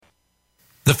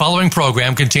The following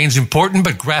program contains important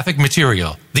but graphic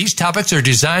material. These topics are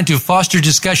designed to foster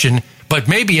discussion, but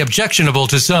may be objectionable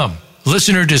to some.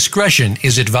 Listener discretion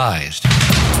is advised.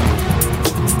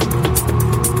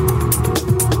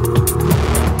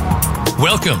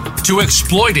 Welcome to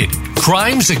Exploited: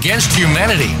 Crimes Against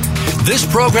Humanity. This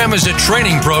program is a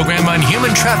training program on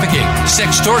human trafficking,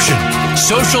 sextortion,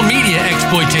 social media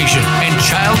exploitation, and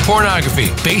child pornography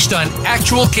based on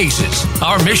actual cases.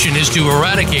 Our mission is to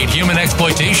eradicate human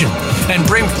exploitation and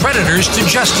bring predators to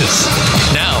justice.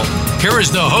 Now, here is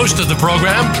the host of the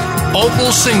program,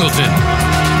 Opal Singleton.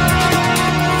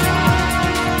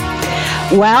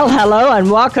 Well, hello and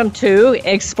welcome to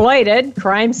Exploited: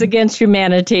 Crimes Against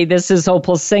Humanity. This is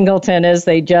Opal Singleton, as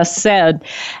they just said,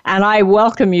 and I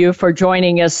welcome you for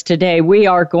joining us today. We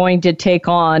are going to take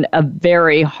on a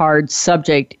very hard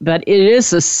subject, but it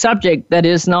is a subject that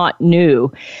is not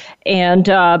new. And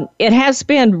it has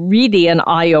been really an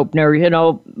eye-opener. You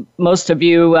know, most of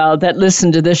you that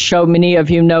listen to this show, many of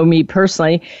you know me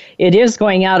personally. It is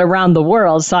going out around the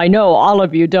world, so I know all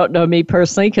of you don't know me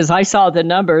personally because I saw the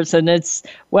numbers, and it's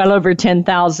well over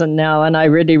 10,000 now, and I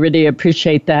really, really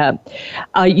appreciate that.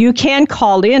 You can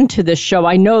call in to this show.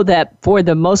 I know that for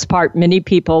the most part, many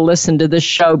people listen to this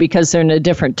show because they're in a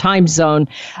different time zone.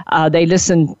 They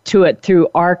listen to it through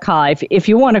archive. If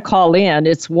you want to call in,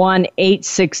 it's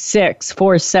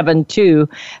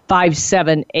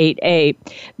 1-866-472-5788.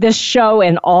 This show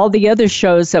and all the other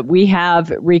shows that we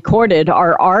have recorded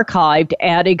are archived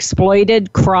at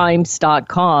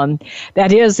exploitedcrimes.com.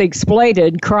 That is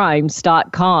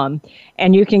exploitedcrimes.com.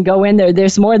 And you can go in there.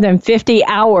 There's more than 50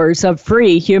 hours of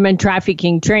free human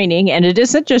trafficking training. And it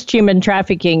isn't just human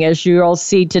trafficking, as you'll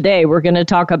see today. We're going to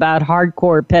talk about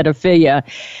hardcore pedophilia.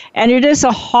 And it is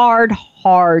a hard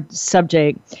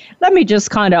subject. Let me just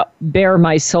kind of bare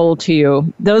my soul to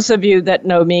you. Those of you that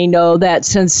know me know that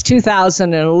since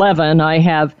 2011, I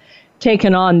have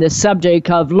taken on the subject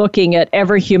of looking at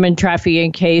every human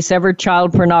trafficking case, every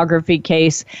child pornography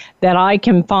case that I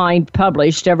can find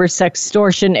published, every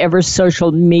sextortion, every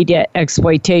social media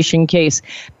exploitation case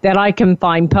that I can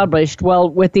find published. Well,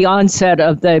 with the onset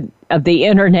of the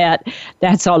internet,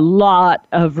 that's a lot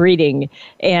of reading.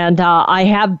 And I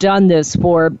have done this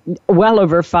for well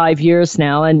over 5 years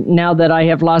now. And now that I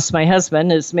have lost my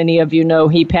husband, as many of you know,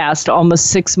 he passed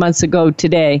almost 6 months ago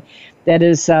today. That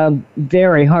is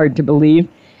very hard to believe.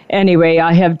 Anyway,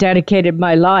 I have dedicated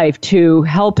my life to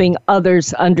helping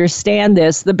others understand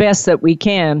this the best that we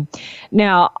can.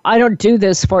 Now, I don't do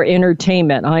this for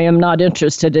entertainment. I am not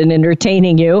interested in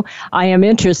entertaining you. I am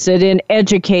interested in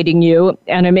educating you,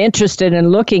 and I'm interested in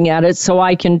looking at it so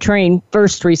I can train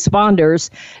first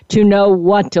responders to know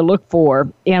what to look for.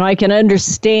 And I can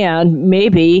understand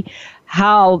maybe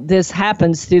how this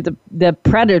happens through the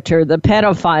predator, the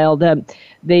pedophile,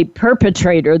 the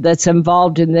perpetrator that's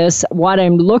involved in this. What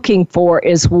I'm looking for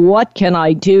is what can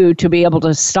I do to be able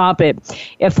to stop it?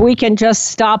 If we can just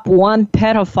stop one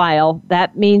pedophile,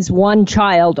 that means one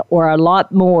child or a lot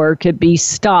more could be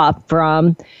stopped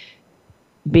from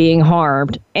being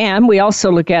harmed. And we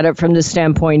also look at it from the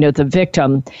standpoint of the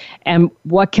victim. And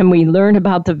what can we learn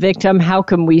about the victim? How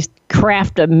can we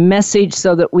craft a message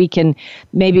so that we can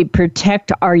maybe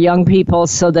protect our young people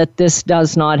so that this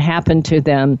does not happen to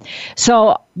them?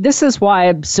 So this is why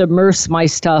I've submersed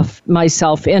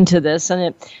myself into this.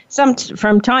 And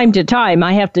from time to time,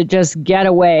 I have to just get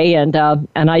away. And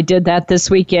I did that this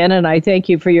weekend. And I thank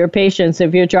you for your patience.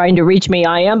 If you're trying to reach me,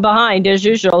 I am behind as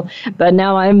usual, but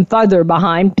now I'm farther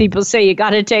behind. People say you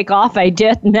got to take off. I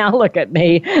did. Now look at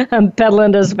me. I'm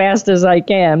pedaling as fast as I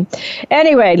can.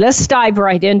 Anyway, let's dive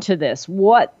right into this.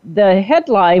 What the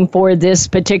headline for this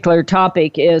particular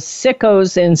topic is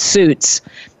Sickos in Suits.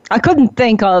 I couldn't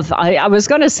think of, I was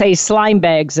going to say slime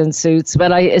bags in suits,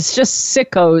 but it's just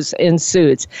sickos in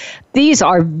suits. These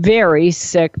are very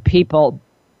sick people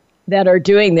that are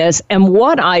doing this. And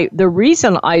the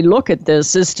reason I look at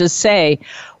this is to say,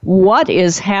 what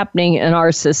is happening in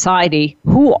our society?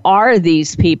 Who are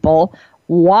these people?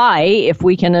 Why, if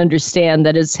we can understand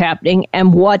that it's happening,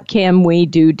 and what can we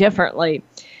do differently?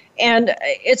 And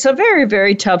it's a very,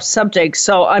 very tough subject.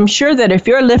 So I'm sure that if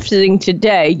you're listening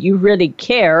today, you really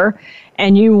care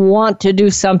and you want to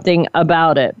do something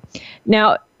about it.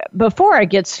 Now, before I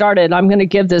get started, I'm going to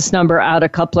give this number out a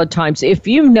couple of times. If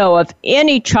you know of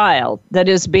any child that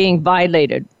is being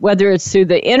violated, whether it's through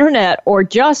the internet or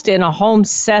just in a home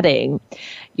setting,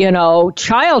 you know,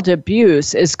 child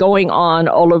abuse is going on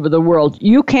all over the world.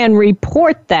 You can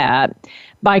report that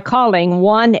by calling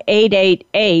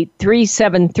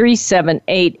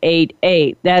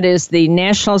 1-888-373-7888. That is the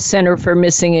National Center for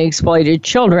Missing and Exploited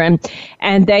Children,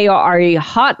 and they are a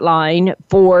hotline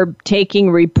for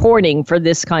taking reporting for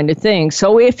this kind of thing.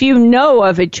 So if you know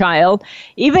of a child,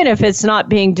 even if it's not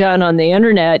being done on the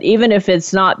internet, even if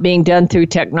it's not being done through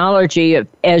technology,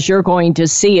 as you're going to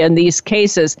see in these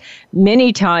cases,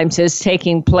 many times is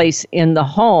taking place in the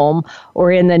home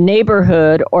or in the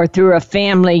neighborhood or through a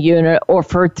family unit or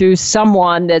through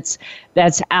someone that's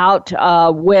out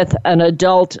with an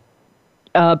adult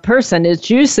person. It's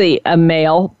usually a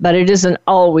male, but it isn't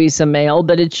always a male,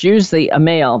 but it's usually a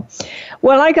male.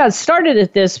 Well, I got started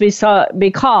at this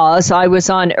because I was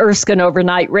on Erskine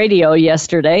Overnight Radio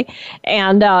yesterday,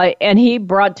 and he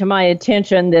brought to my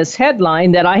attention this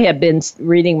headline that I had been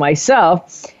reading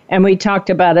myself, and we talked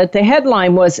about it. The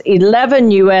headline was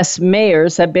 11 U.S.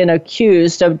 mayors have been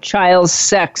accused of child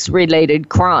sex-related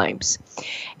crimes.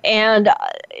 And,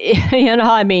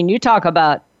 you talk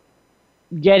about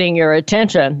getting your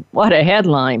attention. What a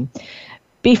headline.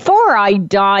 Before I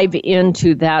dive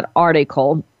into that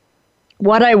article,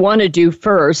 what I want to do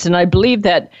first, and I believe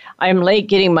that I'm late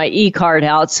getting my e-card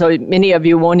out, so many of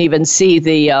you won't even see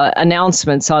the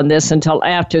announcements on this until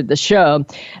after the show.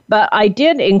 But I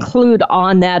did include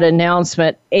on that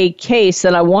announcement a case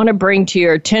that I want to bring to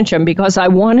your attention because I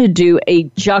want to do a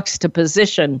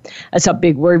juxtaposition. That's a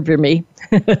big word for me.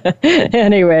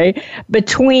 Anyway,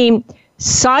 between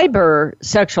cyber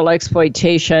sexual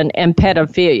exploitation and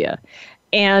pedophilia.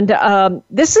 And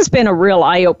this has been a real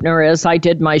eye-opener as I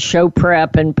did my show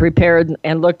prep and prepared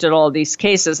and looked at all these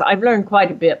cases. I've learned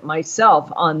quite a bit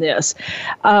myself on this.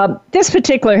 This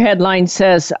particular headline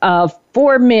says,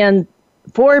 four men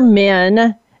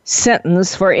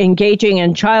sentenced for engaging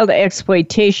in child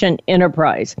exploitation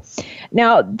enterprise.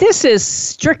 Now, this is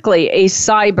strictly a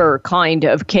cyber kind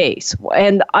of case,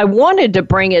 and I wanted to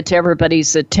bring it to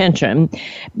everybody's attention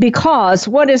because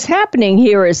what is happening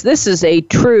here is this is a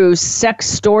true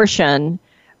sextortion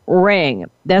ring.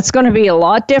 That's going to be a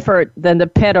lot different than the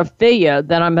pedophilia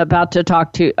that I'm about to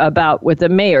talk to about with the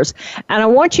mayors. And I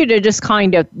want you to just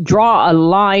kind of draw a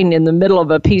line in the middle of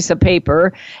a piece of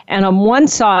paper. And on one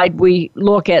side, we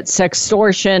look at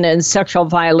sextortion and sexual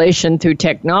violation through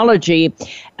technology.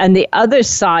 And the other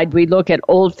side, we look at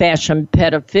old-fashioned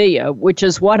pedophilia, which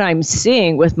is what I'm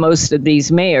seeing with most of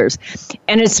these mayors.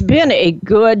 And it's been a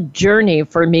good journey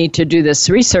for me to do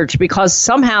this research because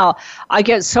somehow I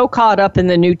get so caught up in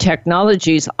the new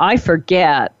technologies, I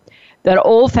forget that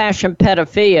old-fashioned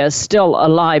pedophilia is still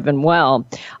alive and well.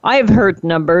 I've heard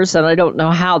numbers, and I don't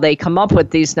know how they come up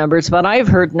with these numbers, but I've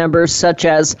heard numbers such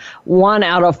as 1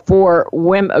 out of 4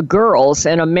 girls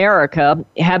in America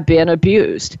have been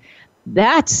abused.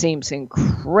 That seems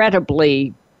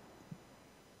incredibly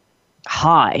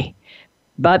high.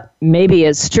 But maybe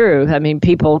it's true. I mean,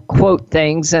 people quote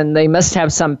things and they must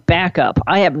have some backup.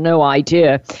 I have no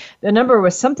idea. The number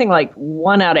was something like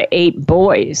 1 out of 8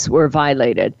 boys were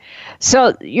violated.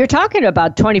 So you're talking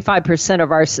about 25%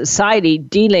 of our society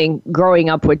growing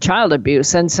up with child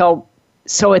abuse. And so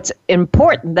it's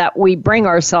important that we bring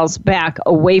ourselves back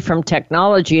away from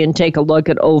technology and take a look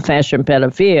at old-fashioned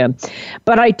pedophilia.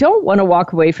 But I don't want to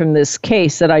walk away from this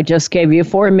case that I just gave you,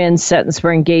 4 men sentenced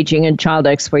for engaging in child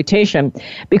exploitation,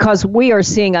 because we are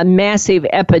seeing a massive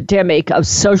epidemic of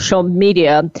social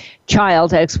media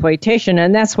child exploitation,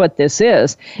 and that's what this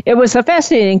is. It was a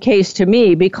fascinating case to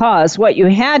me because what you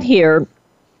had here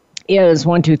is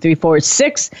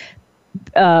 6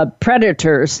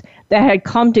 predators that had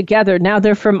come together. Now,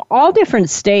 they're from all different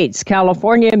states,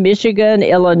 California, Michigan,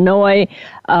 Illinois,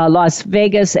 Las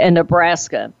Vegas, and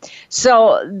Nebraska.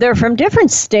 So they're from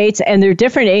different states, and they're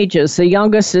different ages. The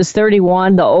youngest is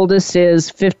 31. The oldest is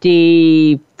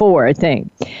 54, I think.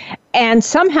 And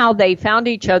somehow they found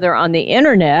each other on the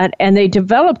internet, and they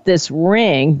developed this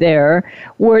ring there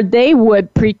where they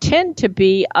would pretend to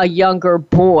be a younger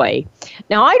boy.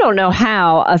 Now, I don't know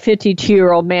how a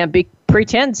 52-year-old man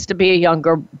pretends to be a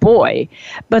younger boy,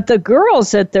 but the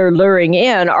girls that they're luring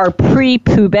in are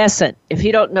prepubescent. If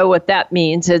you don't know what that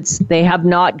means, it's they have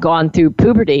not gone through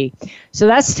puberty. So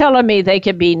that's telling me they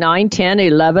could be 9, 10,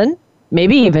 11,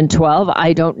 maybe even 12.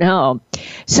 I don't know.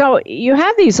 So you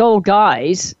have these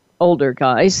older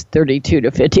guys, 32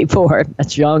 to 54.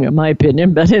 That's young in my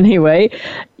opinion. But anyway,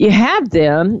 you have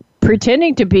them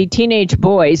pretending to be teenage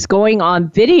boys going on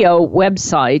video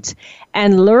websites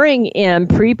and luring in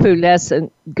prepubescent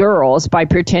girls by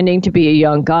pretending to be a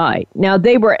young guy. Now,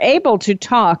 they were able to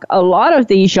talk a lot of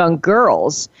these young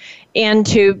girls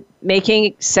into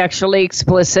making sexually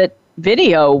explicit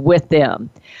video with them.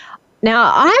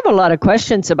 Now, I have a lot of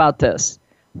questions about this.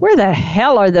 where the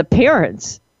hell are the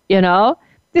parents?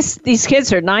 These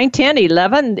kids are 9, 10,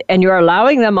 11, and you're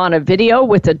allowing them on a video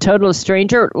with a total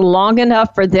stranger long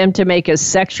enough for them to make a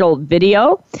sexual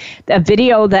video, a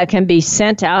video that can be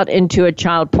sent out into a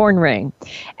child porn ring.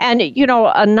 And,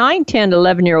 a 9, 10,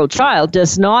 11-year-old child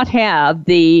does not have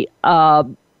the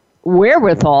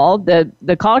wherewithal,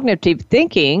 the cognitive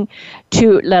thinking,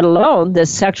 to let alone the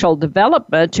sexual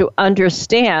development to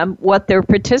understand what they're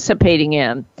participating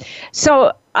in.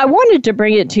 So I wanted to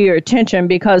bring it to your attention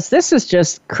because this is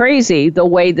just crazy the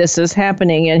way this is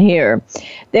happening in here.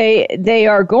 They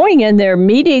are going in there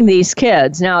meeting these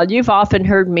kids. Now, you've often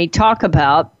heard me talk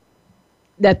about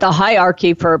that the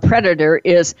hierarchy for a predator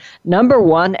is number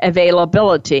one,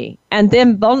 availability, and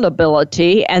then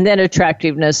vulnerability, and then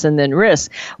attractiveness, and then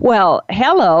risk. Well,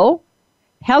 hello,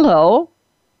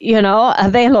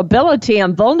 availability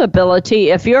and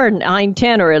vulnerability. If you're 9,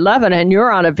 10, or 11 and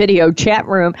you're on a video chat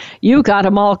room, you got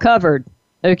them all covered,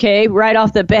 okay, right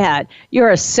off the bat. You're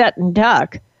a sitting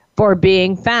duck for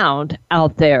being found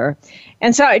out there.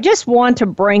 And so I just want to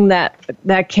bring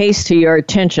that case to your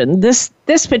attention. This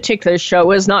particular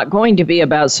show is not going to be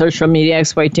about social media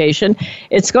exploitation.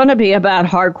 It's going to be about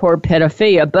hardcore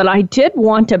pedophilia. But I did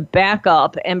want to back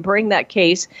up and bring that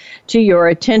case to your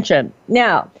attention.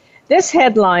 Now, this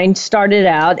headline started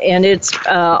out, and it's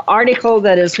an article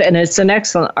and it's an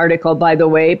excellent article, by the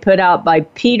way, put out by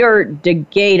Peter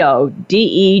Degedo,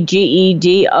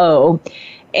 Degedo.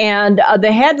 And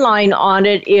the headline on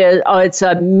it is, it's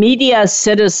a media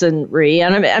citizenry.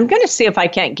 And I'm going to see if I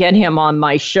can't get him on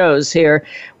my shows here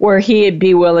where he'd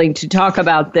be willing to talk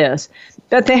about this.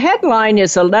 But the headline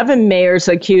is 11 mayors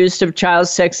accused of child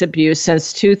sex abuse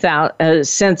since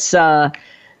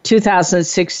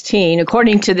 2016,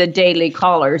 according to the Daily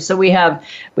Caller. So we have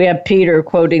Peter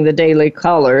quoting the Daily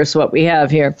Caller is what we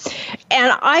have here.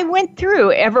 And I went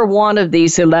through every one of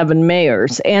these 11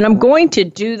 mayors, and I'm going to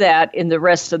do that in the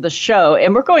rest of the show.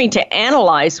 And we're going to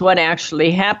analyze what actually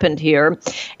happened here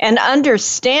and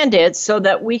understand it so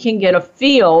that we can get a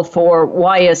feel for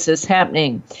why is this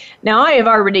happening. Now, I have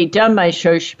already done my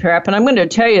show prep, and I'm going to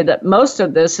tell you that most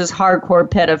of this is hardcore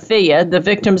pedophilia. The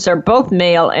victims are both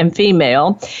male and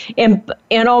female. In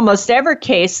almost every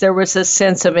case, there was a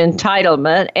sense of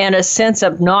entitlement and a sense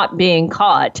of not being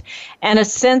caught and a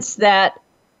sense that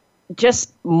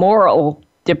just moral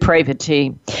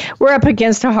depravity. We're up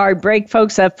against a hard break,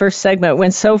 folks. That first segment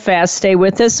went so fast. Stay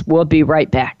with us. We'll be right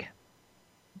back.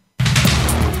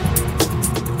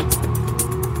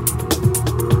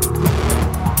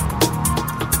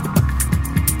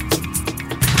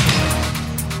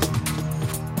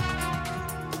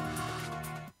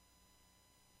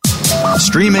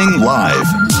 Streaming live,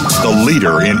 the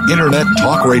leader in Internet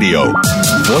talk radio,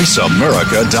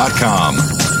 VoiceAmerica.com.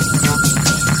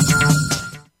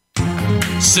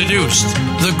 Seduced,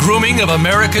 The Grooming of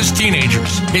America's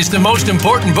Teenagers is the most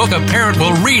important book a parent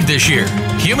will read this year.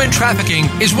 Human trafficking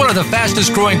is one of the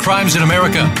fastest growing crimes in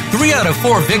America. 3 out of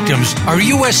 4 victims are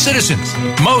U.S. citizens.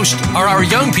 Most are our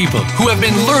young people who have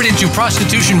been lured into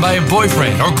prostitution by a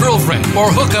boyfriend or girlfriend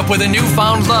or hook up with a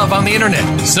newfound love on the internet.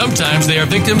 Sometimes they are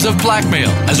victims of blackmail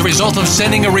as a result of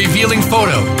sending a revealing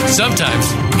photo.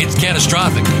 Sometimes it's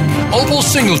catastrophic. Opal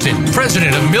Singleton,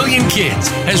 president of Million Kids,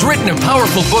 has written a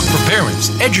powerful book for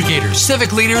parents, educators,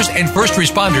 civic leaders, and first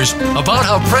responders about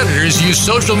how predators use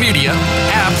social media,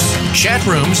 apps, chat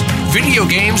rooms, video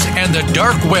games, and the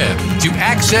dark web to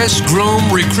access,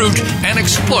 groom, recruit, and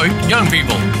exploit young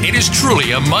people. It is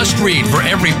truly a must-read for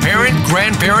every parent,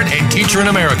 grandparent, and teacher in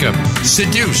America.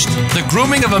 Seduced, The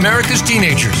Grooming of America's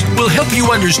Teenagers will help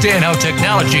you understand how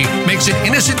technology makes an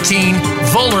innocent teen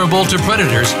vulnerable to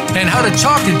predators and how to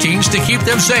talk to teens to keep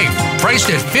them safe.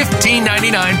 Priced at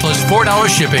 $15.99 plus $4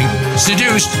 shipping,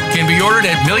 Seduced can be ordered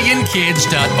at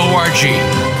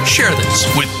millionkids.org. Share this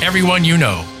with everyone you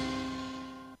know.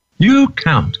 You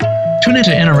count. Tune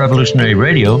into Inner Revolutionary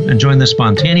Radio and join the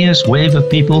spontaneous wave of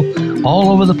people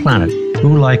all over the planet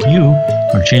who, like you,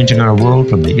 are changing our world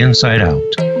from the inside out.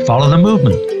 Follow the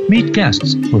movement. Meet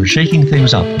guests who are shaking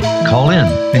things up. Call in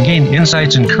and gain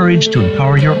insights and courage to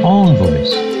empower your own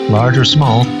voice. Large or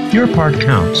small, your part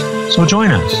counts. So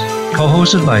join us.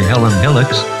 Co-hosted by Helen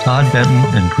Hillocks, Todd Benton,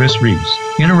 and Chris Reeves.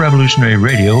 Inner Revolutionary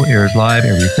Radio airs live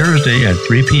every Thursday at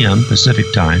 3 p.m. Pacific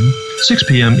Time, 6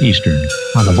 p.m. Eastern,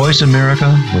 on the Voice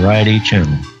America Variety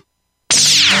Channel.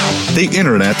 The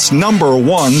Internet's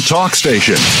 #1 talk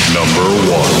station.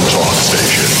 #1 talk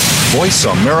station.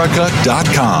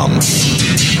 VoiceAmerica.com.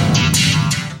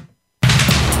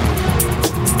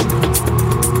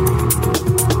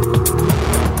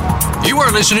 You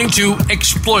are listening to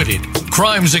Exploited: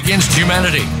 Crimes Against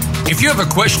Humanity. If you have a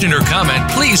question or comment,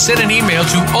 please send an email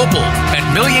to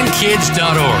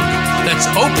opal@millionkids.org. That's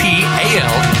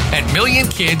OPAL at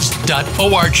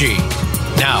millionkids.org.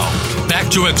 Now, back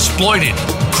to Exploited,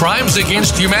 Crimes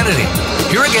Against Humanity.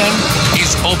 Here again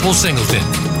is Opal Singleton.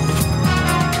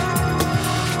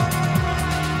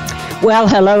 Well,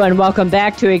 hello and welcome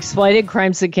back to Exploited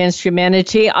Crimes Against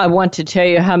Humanity. I want to tell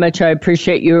you how much I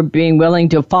appreciate you being willing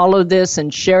to follow this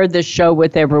and share this show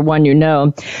with everyone you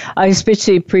know. I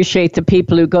especially appreciate the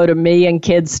people who go to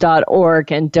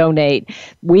millionkids.org and donate.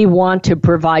 We want to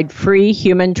provide free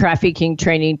human trafficking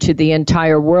training to the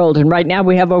entire world. And right now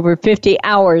we have over 50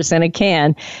 hours in a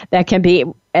can that can be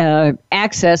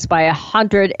accessed by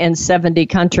 170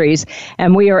 countries.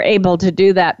 And we are able to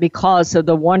do that because of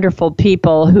the wonderful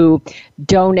people who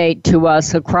donate to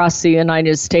us across the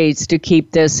United States to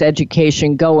keep this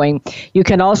education going. You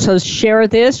can also share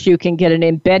this. You can get an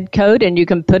embed code and you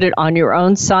can put it on your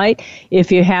own site. If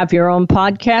you have your own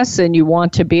podcasts and you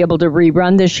want to be able to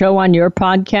rerun the show on your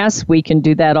podcast, we can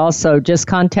do that also. Just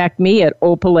contact me at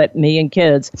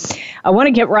opal@millionkids. I want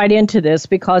to get right into this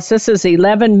because this is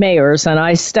 11 mayors and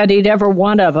I studied every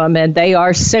one of them, and they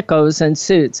are sickos in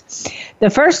suits. The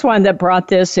first one that brought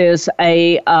this is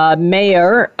a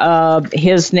mayor.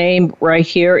 His name right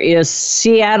here is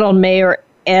Seattle Mayor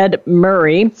Ed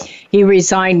Murray. He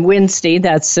resigned Wednesday.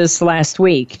 That's this last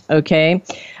week. Okay.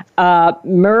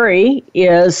 Murray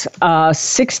is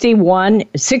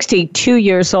 62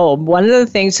 years old. One of the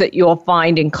things that you'll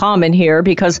find in common here,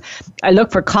 because I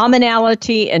look for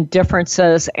commonality and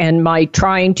differences and my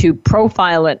trying to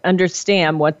profile and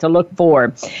understand what to look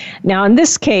for. Now, in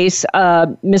this case,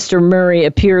 Mr. Murray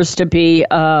appears to be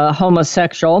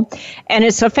homosexual. And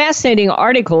it's a fascinating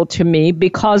article to me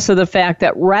because of the fact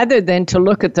that rather than to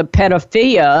look at the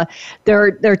pedophilia,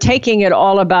 they're taking it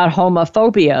all about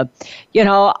homophobia. You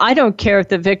know, I don't care if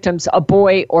the victim's a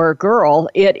boy or a girl.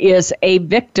 It is a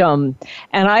victim.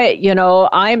 And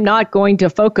I'm not going to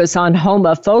focus on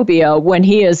homophobia when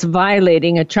he is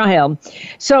violating a child.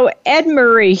 So Ed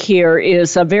Murray here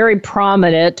is a very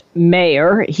prominent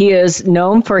mayor. He is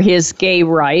known for his gay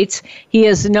rights. He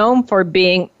is known for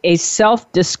being a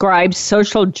self-described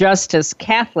social justice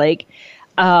Catholic.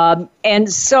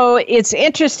 And so it's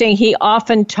interesting. He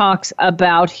often talks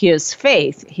about his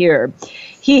faith here.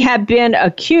 He had been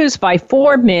accused by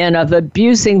 4 men of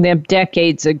abusing them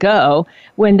decades ago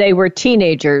when they were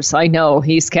teenagers. I know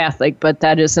he's Catholic, but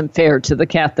that isn't fair to the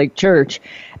Catholic Church.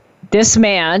 This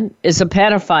man is a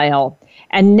pedophile.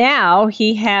 And now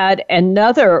he had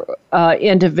another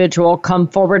individual come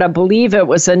forward, I believe it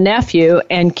was a nephew,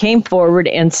 and came forward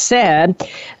and said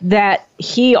that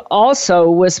he also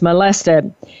was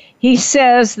molested. He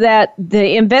says that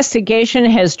the investigation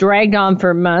has dragged on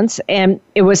for months, and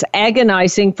it was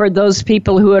agonizing for those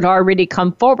people who had already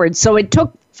come forward. So it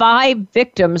took 5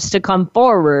 victims to come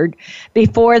forward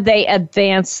before they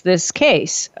advanced this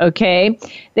case, okay?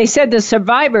 They said the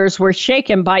survivors were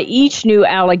shaken by each new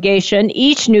allegation,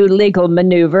 each new legal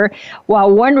maneuver, while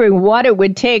wondering what it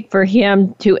would take for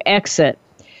him to exit.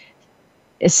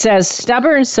 It says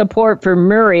stubborn support for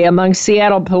Murray among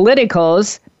Seattle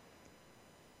politicals,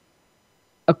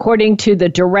 according to the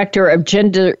director of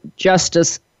Gender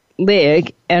Justice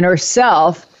League, and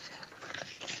herself,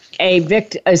 a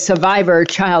survivor of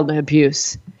child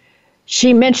abuse.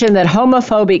 She mentioned that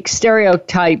homophobic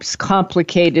stereotypes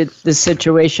complicated the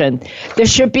situation. There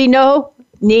should be no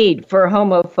need for a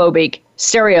homophobic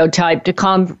stereotype to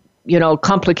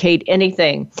complicate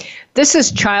anything. This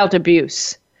is child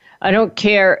abuse. I don't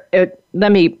care.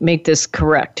 Let me make this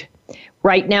correct.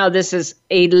 Right now, this is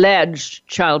alleged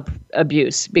child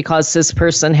abuse because this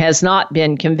person has not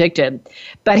been convicted.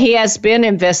 But he has been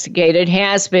investigated,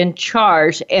 has been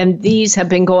charged, and these have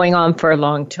been going on for a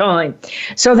long time.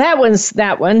 So that one's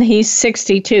that one. He's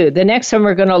 62. The next one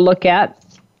we're going to look at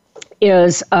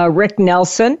is Rick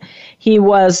Nelson. He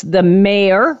was the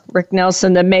mayor, Rick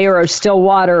Nelson, the mayor of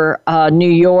Stillwater,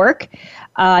 New York.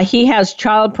 He has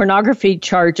child pornography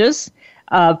charges.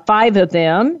 5 of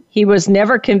them. He was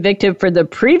never convicted for the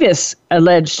previous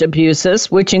alleged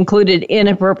abuses, which included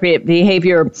inappropriate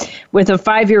behavior with a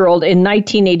 5-year-old in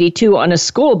 1982 on a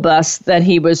school bus that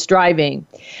he was driving.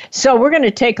 So we're going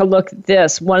to take a look at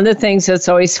this. One of the things that's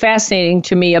always fascinating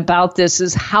to me about this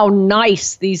is how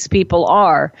nice these people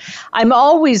are. I'm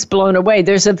always blown away.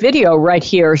 There's a video right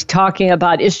here talking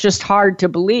about it's just hard to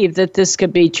believe that this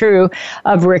could be true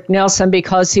of Rick Nelson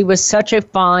because he was such a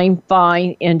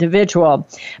fine individual.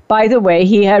 By the way,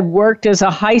 he had worked as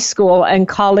a high school and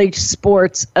college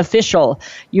sports official.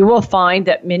 You will find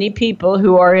that many people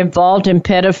who are involved in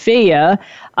pedophilia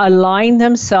align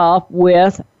themselves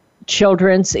with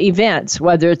children's events,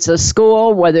 whether it's a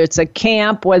school, whether it's a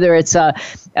camp, whether it's a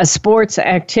sports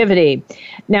activity.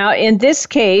 Now, in this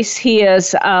case, he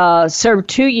has served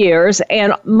 2 years,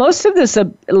 and most of this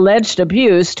alleged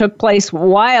abuse took place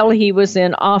while he was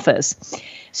in office.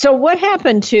 So what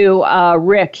happened to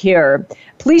Rick here?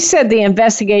 Police said the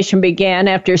investigation began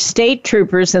after state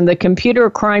troopers in the Computer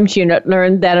Crimes Unit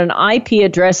learned that an IP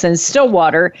address in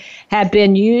Stillwater had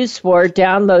been used for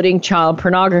downloading child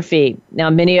pornography. Now,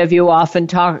 many of you often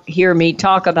hear me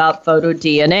talk about photo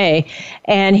DNA,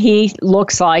 and he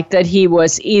looks like that he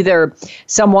was either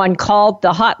someone called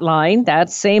the hotline,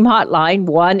 that same hotline,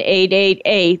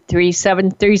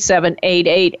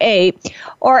 1-888-373-7888,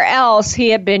 or else he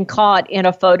had been caught in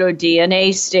a photo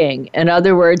DNA sting. In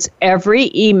other words,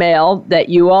 every email that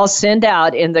you all send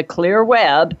out in the clear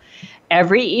web,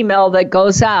 every email that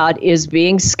goes out is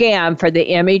being scanned for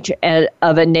the image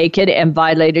of a naked and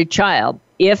violated child.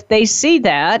 If they see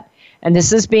that, and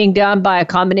this is being done by a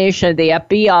combination of the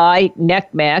FBI,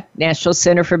 NCMEC, National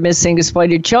Center for Missing and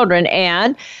Exploited Children,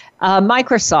 and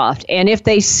Microsoft. And if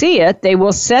they see it, they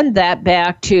will send that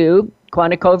back to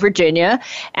Quantico, Virginia,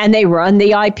 and they run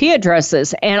the IP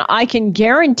addresses. And I can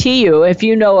guarantee you, if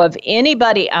you know of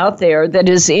anybody out there that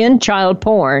is in child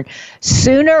porn,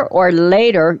 sooner or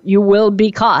later you will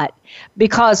be caught.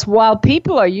 Because while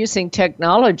people are using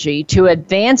technology to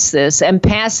advance this and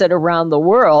pass it around the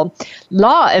world,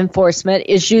 law enforcement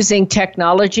is using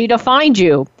technology to find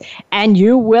you. And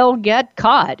you will get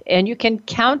caught, and you can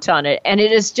count on it. And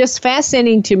it is just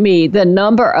fascinating to me the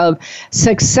number of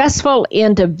successful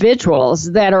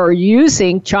individuals that are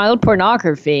using child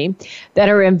pornography, that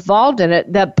are involved in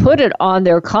it, that put it on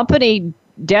their company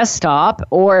desktop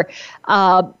or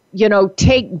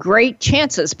take great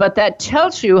chances, but that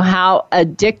tells you how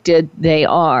addicted they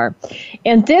are.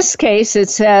 In this case, it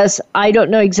says, I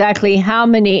don't know exactly how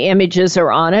many images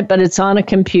are on it, but it's on a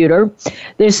computer.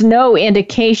 There's no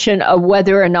indication of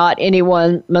whether or not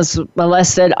anyone was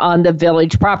molested on the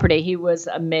village property. He was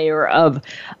a mayor of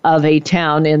a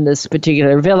town in this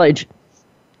particular village.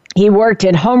 He worked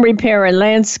in home repair and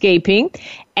landscaping,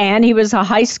 and he was a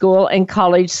high school and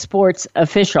college sports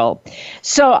official.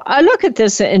 So I look at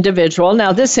this individual.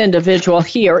 Now, this individual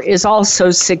here is also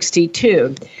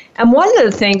 62. And one of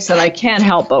the things that I can't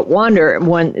help but wonder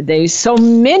when so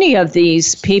many of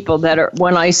these people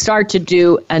when I start to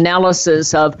do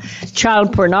analysis of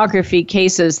child pornography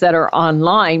cases that are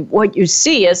online, what you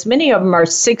see is many of them are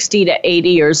 60 to 80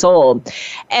 years old.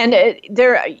 And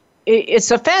it's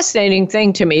a fascinating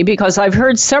thing to me because I've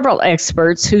heard several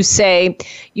experts who say,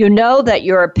 you know that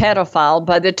you're a pedophile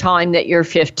by the time that you're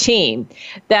 15,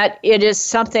 that it is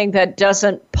something that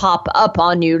doesn't pop up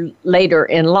on you later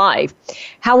in life.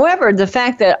 However, the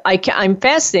fact that I'm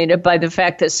fascinated by the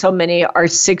fact that so many are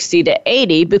 60 to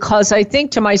 80, because I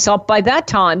think to myself, by that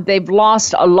time, they've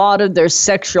lost a lot of their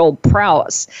sexual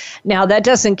prowess. Now, that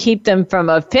doesn't keep them from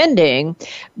offending,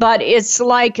 but it's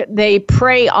like they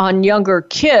prey on younger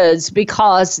kids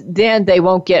because then they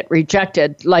won't get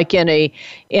rejected, like in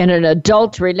an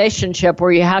adult relationship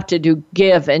where you have to do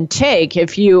give and take.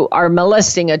 If you are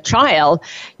molesting a child,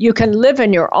 you can live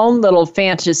in your own little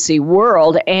fantasy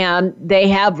world and they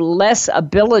have less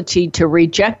ability to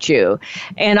reject you.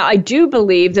 And I do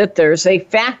believe that there's a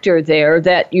factor there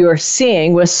that you're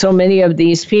seeing with so many of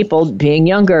these people being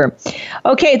younger.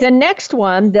 Okay, the next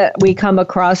one that we come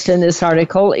across in this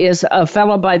article is a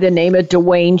fellow by the name of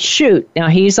Dwayne Shute. Now,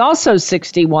 he's also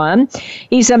 61.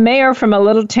 He's a mayor from a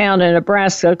little town in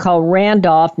Nebraska called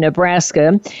Randolph,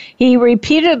 Nebraska. He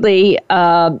repeatedly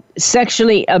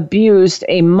sexually abused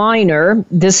a minor.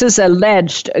 This is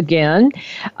alleged again,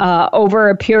 over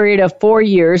a period of 4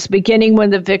 years, beginning when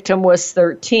the victim was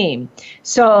 13.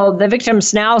 So the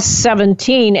victim's now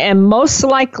 17, and most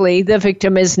likely the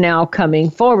victim is now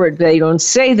coming forward. They don't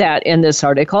say that in this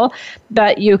article,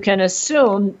 but you can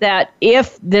assume that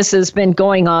if this has been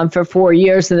going on for 4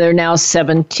 years and they're now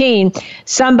 17,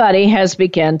 somebody has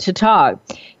begun to talk.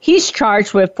 He's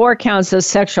charged with 4 counts of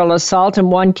sexual assault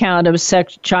and 1 count of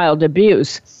child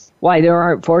abuse. Why there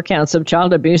aren't 4 counts of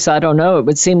child abuse, I don't know. It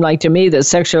would seem like to me that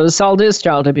sexual assault is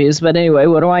child abuse, but anyway,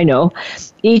 what do I know?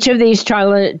 Each of these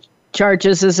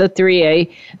charges is a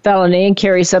 3A felony and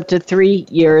carries up to 3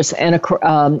 years and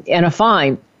a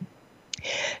fine.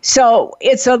 So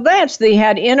it's alleged that he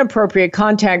had inappropriate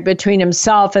contact between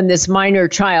himself and this minor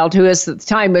child who at the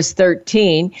time was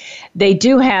 13. They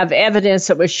do have evidence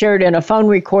that was shared in a phone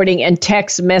recording and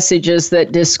text messages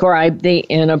that describe the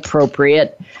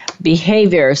inappropriate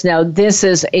behaviors. Now, this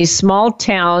is a small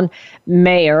town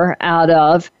mayor out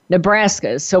of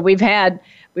Nebraska. So we've had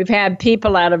We've had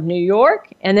people out of New York,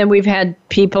 and then we've had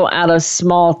people out of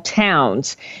small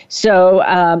towns.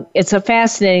 So it's a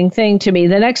fascinating thing to me.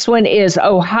 The next one is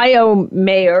Ohio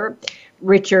Mayor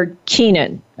Richard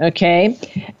Keenan. Okay.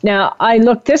 Now, I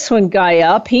looked this one guy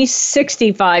up. He's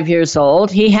 65 years old.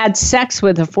 He had sex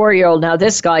with a 4-year-old. Now,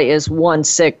 this guy is one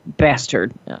sick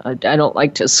bastard. I don't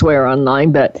like to swear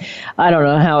online, but I don't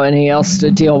know how any else to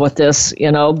deal with this.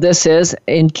 You know, this is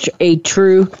a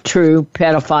true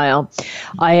pedophile.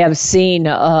 I have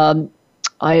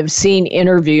seen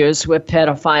interviews with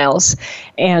pedophiles,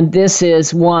 and this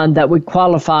is one that would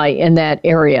qualify in that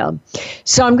area.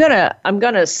 So I'm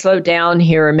gonna slow down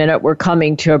here a minute. We're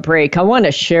coming to a break. I want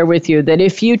to share with you that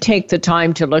if you take the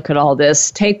time to look at all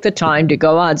this, take the time to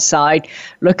go outside,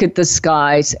 look at the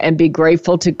skies, and be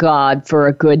grateful to God for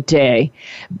a good day.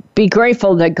 Be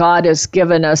grateful that God has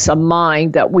given us a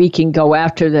mind that we can go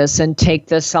after this and take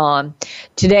this on.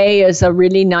 Today is a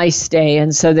really nice day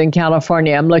in Southern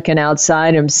California. I'm looking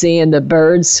outside. I'm seeing the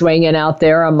birds swinging out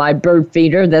there on my bird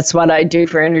feeder. That's what I do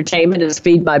for entertainment, is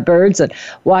feed my birds and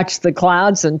watch the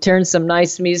clouds and turn some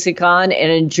nice music on and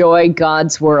enjoy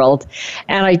God's world.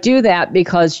 And I do that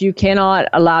because you cannot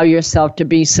allow yourself to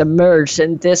be submerged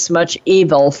in this much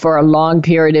evil for a long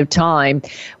period of time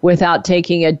without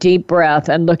taking a deep breath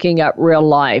and looking at real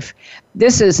life.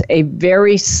 This is a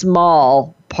very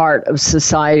small part of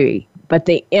society, but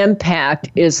the impact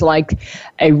is like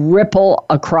a ripple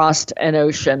across an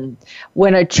ocean.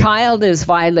 When a child is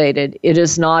violated, it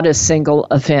is not a single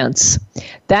offense.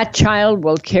 That child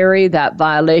will carry that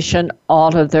violation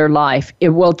all of their life. It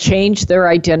will change their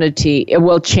identity. It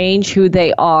will change who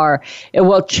they are. It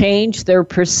will change their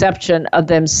perception of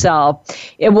themselves.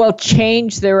 It will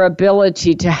change their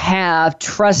ability to have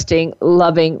trusting,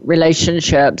 loving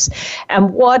relationships.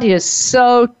 And what is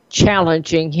so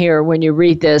challenging here when you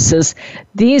read this is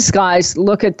these guys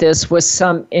look at this with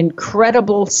some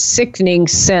incredible, sickening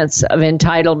sense of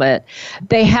entitlement.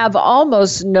 They have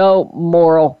almost no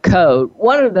moral code.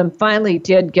 One of them finally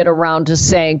did get around to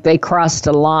saying they crossed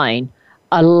a line.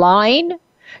 A line?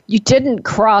 You didn't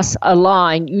cross a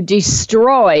line. You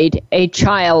destroyed a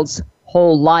child's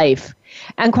whole life.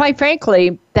 And quite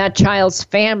frankly, that child's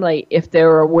family, if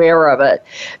they're aware of it.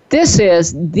 This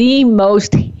is the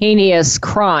most heinous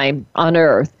crime on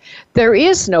earth. There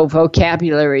is no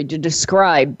vocabulary to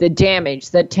describe the damage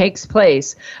that takes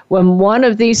place when one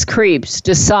of these creeps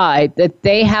decide that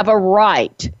they have a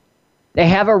right. They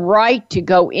have a right to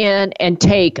go in and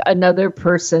take another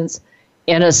person's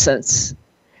innocence.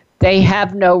 They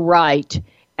have no right,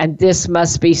 and this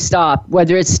must be stopped,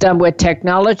 whether it's done with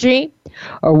technology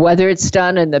or whether it's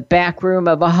done in the back room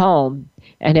of a home,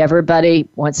 and everybody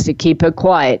wants to keep it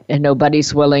quiet and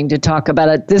nobody's willing to talk about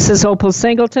it. This is Opal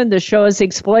Singleton. The show is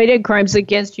Exploited, Crimes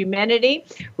Against Humanity.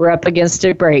 We're up against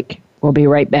a break. We'll be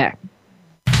right back.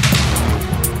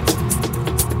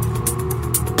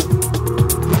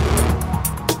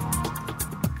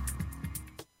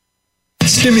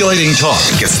 Stimulating talk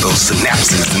gets those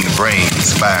synapses in the brain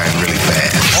firing really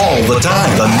fast. all the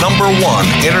time. The #1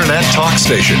 internet talk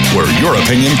station where your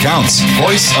opinion counts.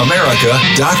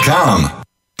 VoiceAmerica.com.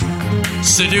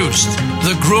 Seduced,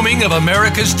 The Grooming of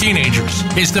America's Teenagers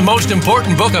is the most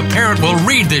important book a parent will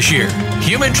read this year.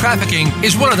 Human trafficking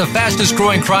is one of the fastest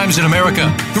growing crimes in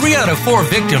America. 3 out of 4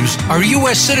 victims are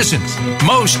U.S. citizens.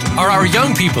 Most are our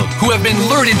young people who have been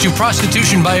lured into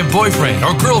prostitution by a boyfriend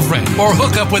or girlfriend or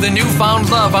hook up with a newfound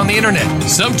love on the internet.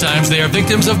 Sometimes they are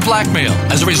victims of blackmail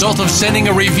as a result of sending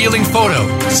a revealing photo.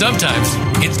 Sometimes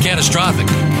it's catastrophic.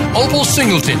 Opal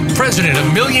Singleton, president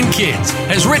of Million Kids,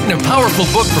 has written a powerful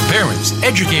book for parents,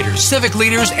 educators, civic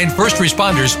leaders, and first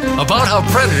responders about how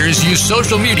predators use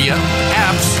social media,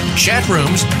 apps, chat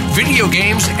rooms, video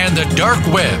games, and the dark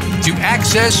web to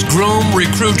access, groom,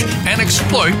 recruit, and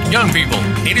exploit young people.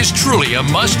 It is truly a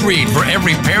must-read for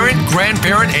every parent,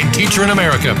 grandparent, and teacher in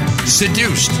America.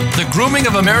 Seduced, The Grooming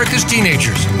of America's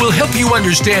Teenagers will help you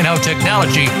understand how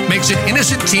technology makes an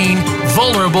innocent teen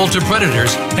vulnerable to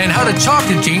predators and how to talk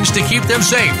to teens to keep them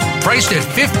safe. Priced at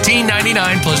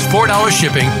 $15.99 plus $4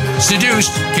 shipping,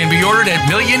 Seduced can be ordered at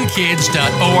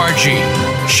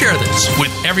millionkids.org. Share this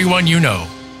with everyone you know.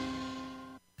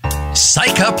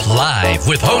 Psych Up Live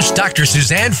with host Dr.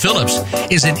 Suzanne Phillips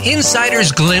is an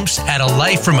insider's glimpse at a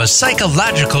life from a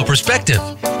psychological perspective.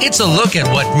 It's a look at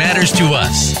what matters to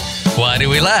us. Why do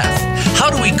we laugh? How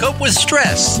do we cope with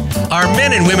stress? Are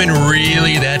men and women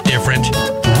really that different?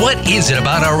 What is it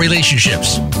about our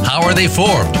relationships? How are they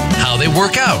formed? How they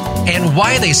work out? And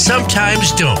why they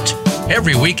sometimes don't?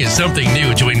 Every week is something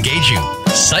new to engage you.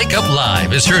 Psych Up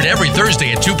Live is heard every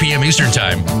Thursday at 2 p.m. Eastern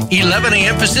Time, 11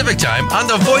 a.m. Pacific Time on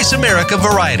the Voice America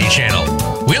Variety Channel.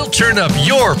 We'll turn up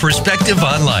your perspective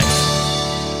on life.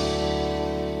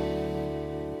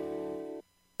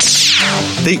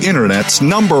 The Internet's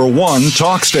 #1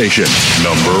 talk station.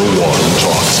 #1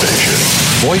 talk station.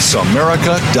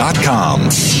 VoiceAmerica.com.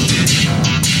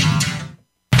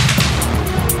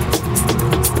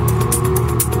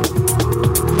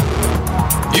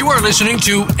 You are listening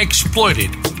to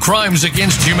Exploited, Crimes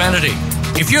Against Humanity.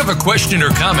 If you have a question or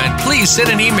comment, please send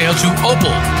an email to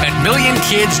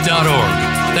opal@millionkids.org.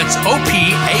 That's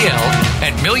OPAL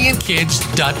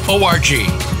 @millionkids.org.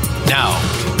 Now,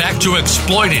 back to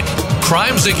Exploited,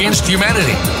 Crimes Against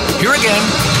Humanity. Here again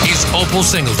is Opal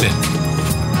Singleton.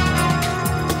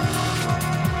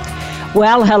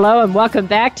 Well, hello and welcome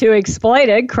back to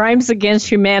Exploited, Crimes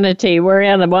Against Humanity. We're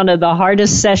in one of the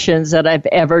hardest sessions that I've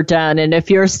ever done. And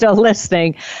if you're still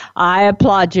listening, I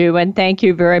applaud you and thank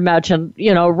you very much. And,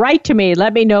 write to me.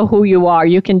 Let me know who you are.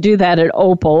 You can do that at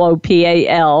Opal,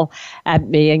 OPAL,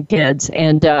 @millionkids.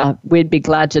 And we'd be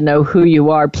glad to know who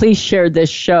you are. Please share this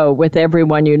show with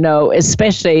everyone you know,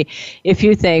 especially if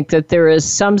you think that there is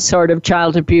some sort of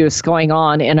child abuse going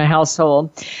on in a household.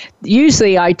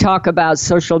 Usually I talk about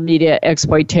social media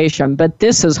exploitation, but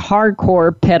this is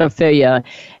hardcore pedophilia.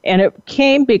 And it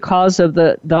came because of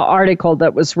the article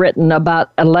that was written about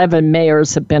 11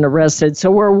 mayors have been arrested. So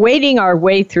we're wading our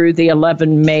way through the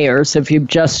 11 mayors, if you've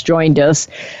just joined us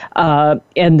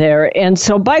in there. And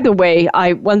so, by the way,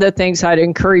 one of the things I'd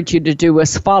encourage you to do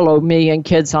is follow Million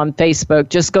Kids on Facebook.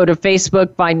 Just go to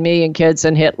Facebook, find Million Kids,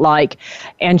 and hit like,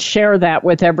 and share that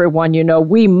with everyone you know.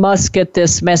 We must get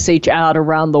this message out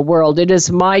around the world. It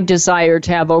is my desire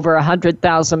to have over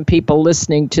 100,000 people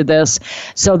listening to this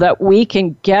so that we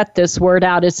can get this word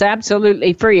out. It's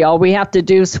absolutely free. All we have to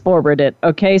do is forward it.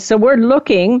 Okay, so we're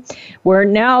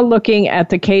now looking at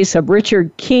the case of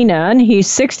Richard Keenan. He's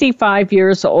 65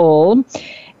 years old.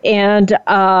 And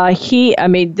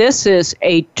this is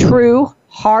a true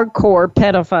hardcore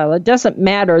pedophile. It doesn't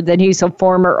matter that he's a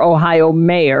former Ohio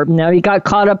mayor. Now, he got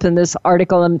caught up in this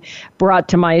article and brought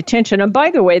to my attention. And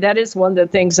by the way, that is one of the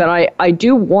things that I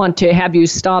do want to have you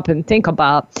stop and think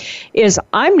about is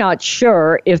I'm not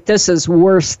sure if this is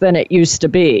worse than it used to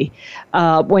be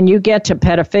when you get to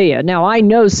pedophilia. Now, I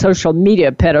know social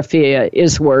media pedophilia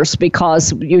is worse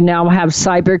because you now have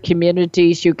cyber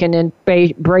communities. You can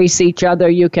embrace each other.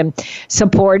 You can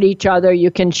support each other.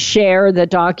 You can share the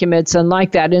documents and like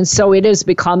that. And so it has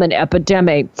become an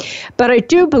epidemic. But I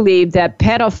do believe that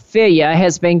pedophilia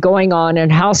has been going on in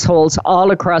households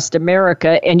all across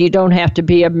America, and you don't have to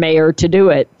be a mayor to do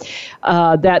it.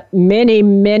 That many,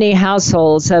 many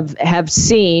households have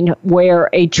seen where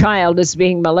a child is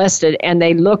being molested and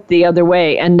they look the other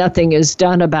way and nothing is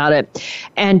done about it.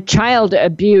 And child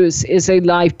abuse is a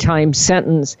lifetime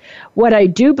sentence. What I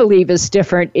do believe is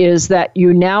different is that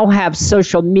you now have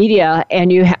social media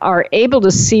and you are able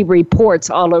to see reports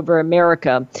all over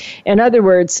America. In other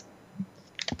words,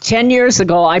 10 years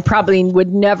ago, I probably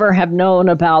would never have known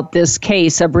about this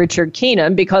case of Richard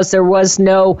Keenan because there was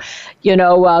no,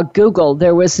 Google.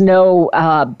 There was no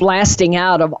blasting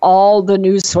out of all the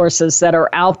news sources that are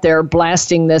out there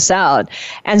blasting this out.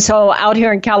 And so out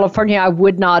here in California, I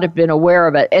would not have been aware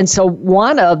of it. And so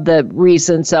one of the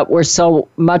reasons that we're so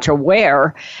much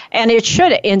aware, and it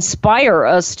should inspire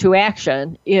us to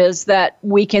action, is that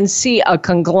we can see a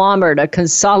conglomerate, a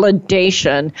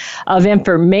consolidation of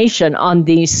information on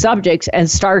these subjects and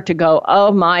start to go,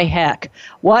 oh my heck,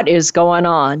 what is going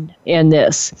on in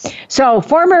this? So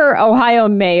former Ohio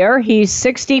mayor, he's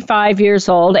 65 years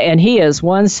old and he is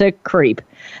one sick creep.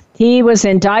 He was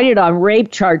indicted on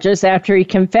rape charges after he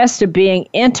confessed to being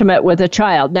intimate with a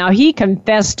child. Now, he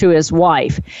confessed to his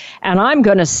wife, and I'm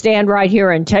going to stand right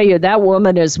here and tell you that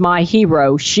woman is my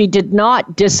hero. She did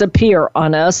not disappear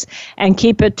on us and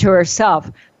keep it to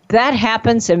herself. That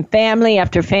happens in family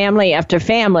after family after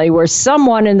family where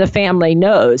someone in the family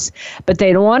knows, but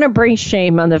they don't want to bring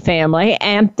shame on the family.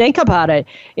 And think about it.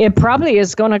 It probably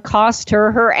is going to cost her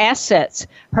her assets,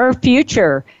 her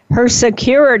future, her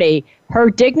security, her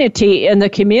dignity in the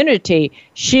community.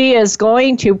 She is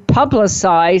going to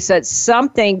publicize that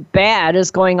something bad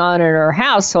is going on in her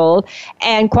household.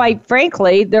 And quite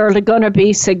frankly, there are going to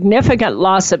be significant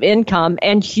loss of income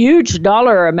and huge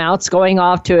dollar amounts going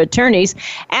off to attorneys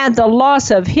and the loss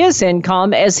of his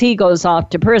income as he goes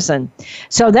off to prison.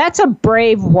 So that's a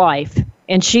brave wife.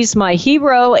 And she's my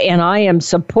hero, and I am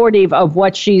supportive of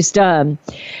what she's done.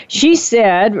 She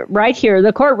said, right here,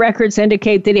 the court records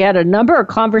indicate that he had a number of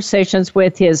conversations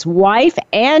with his wife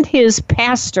and his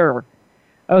pastor,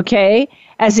 okay,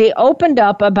 as he opened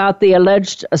up about the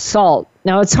alleged assault.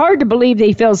 Now, it's hard to believe that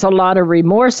he feels a lot of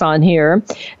remorse on here.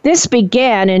 This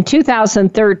began in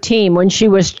 2013 when she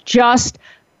was just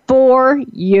 4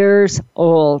 years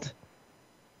old.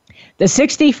 The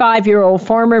 65-year-old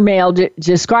former male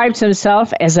describes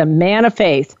himself as a man of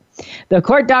faith. The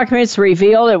court documents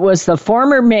reveal it was the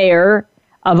former mayor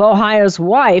of Ohio's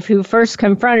wife who first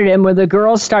confronted him when the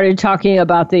girls started talking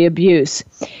about the abuse.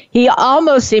 He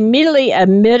almost immediately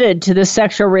admitted to the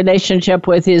sexual relationship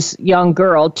with his young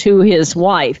girl to his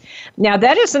wife. Now,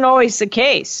 that isn't always the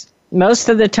case. Most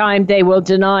of the time, they will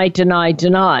deny.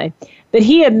 But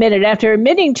he admitted, after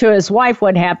admitting to his wife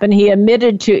what happened,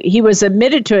 he was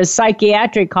admitted to a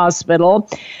psychiatric hospital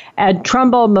at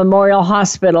Trumbull Memorial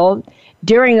Hospital.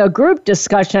 During a group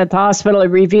discussion at the hospital, it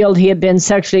revealed he had been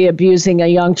sexually abusing a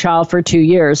young child for 2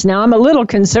 years. Now, I'm a little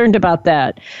concerned about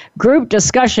that. Group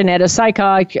discussion at a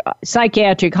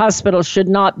psychiatric hospital should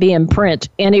not be in print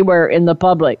anywhere in the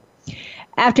public.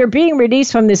 After being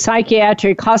released from the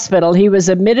psychiatric hospital, he was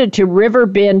admitted to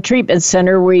Riverbend Treatment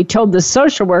Center, where he told the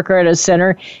social worker at a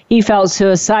center he felt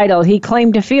suicidal. He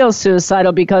claimed to feel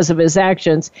suicidal because of his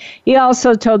actions. He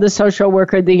also told the social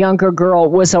worker the younger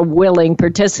girl was a willing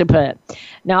participant.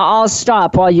 Now, I'll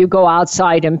stop while you go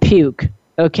outside and puke.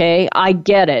 Okay, I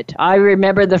get it. I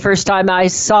remember the first time I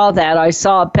saw that. I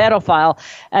saw a pedophile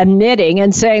admitting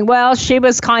and saying, well, she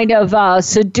was kind of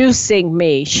seducing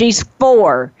me. She's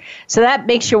 4. So that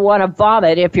makes you want to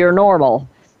vomit if you're normal.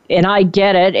 And I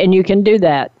get it, and you can do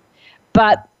that.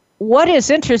 But what is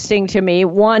interesting to me,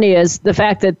 one, is the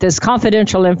fact that this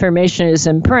confidential information is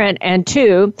in print, and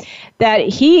two, that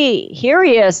here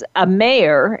he is a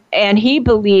mayor, and he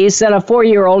believes that a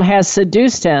 4-year-old has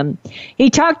seduced him. He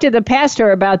talked to the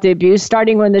pastor about the abuse,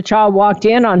 starting when the child walked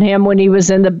in on him when he was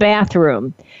in the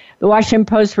bathroom. The Washington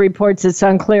Post reports it's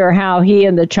unclear how he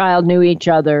and the child knew each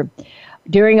other.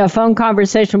 During a phone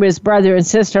conversation with his brother and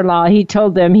sister-in-law, he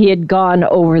told them he had gone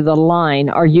over the line.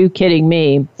 Are you kidding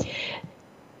me?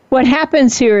 What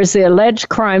happens here is the alleged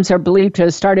crimes are believed to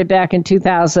have started back in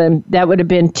 2000. That would have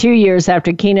been 2 years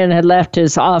after Keenan had left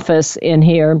his office in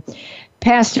here.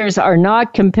 Pastors are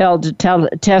not compelled to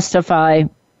testify.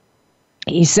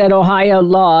 He said Ohio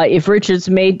law, if Richards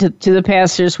made to the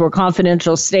pastors, were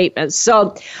confidential statements.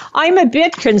 So I'm a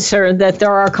bit concerned that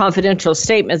there are confidential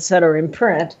statements that are in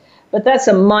print. But that's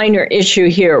a minor issue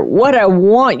here. What I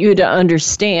want you to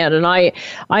understand, and I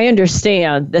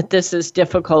understand that this is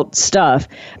difficult stuff,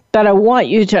 but I want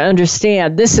you to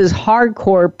understand this is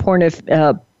hardcore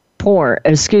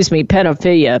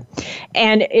pedophilia.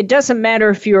 And it doesn't matter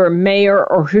if you're a mayor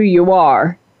or who you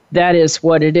are. That is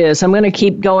what it is. I'm going to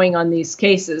keep going on these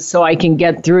cases so I can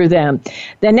get through them.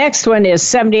 The next one is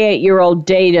 78-year-old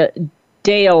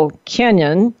Dale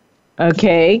Kenyon,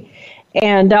 okay?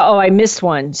 And, I missed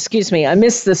one. Excuse me. I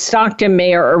missed the Stockton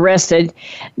mayor arrested.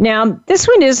 Now, this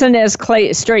one isn't as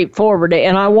straightforward,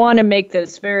 and I want to make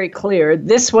this very clear.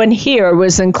 This one here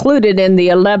was included in the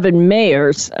 11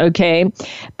 mayors, okay?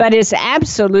 But it's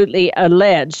absolutely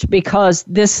alleged because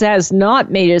this has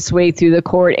not made its way through the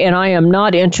court, and I am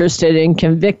not interested in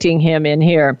convicting him in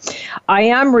here. I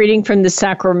am reading from the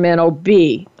Sacramento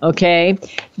Bee, okay?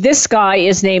 This guy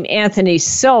is named Anthony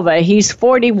Silva. He's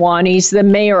 41. He's the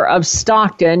mayor of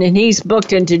Stockton, and he's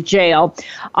booked into jail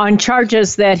on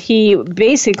charges that he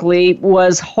basically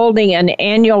was holding an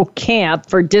annual camp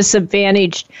for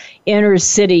disadvantaged inner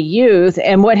city youth.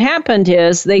 And what happened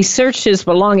is they searched his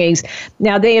belongings.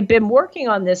 Now, they had been working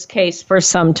on this case for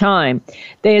some time.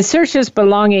 They had searched his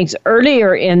belongings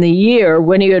earlier in the year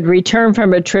when he had returned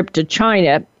from a trip to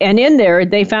China. And in there,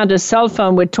 they found a cell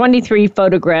phone with 23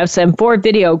 photographs and 4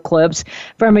 video clips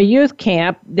from a youth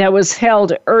camp that was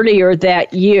held earlier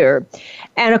that year.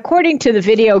 And according to the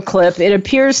video clip, it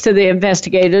appears to the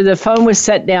investigator the phone was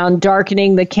set down,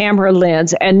 darkening the camera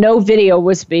lens, and no video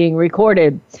was being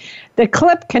recorded. The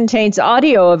clip contains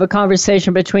audio of a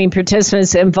conversation between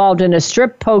participants involved in a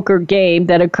strip poker game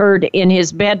that occurred in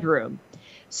his bedroom.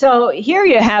 So here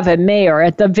you have a mayor.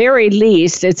 At the very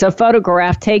least, it's a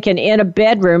photograph taken in a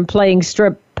bedroom playing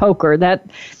strip poker.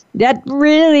 That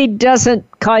really doesn't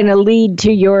kind of lead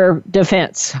to your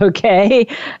defense, okay?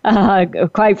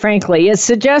 Quite frankly. It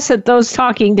suggests that those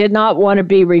talking did not want to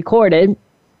be recorded.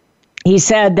 He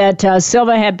said that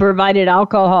Silva had provided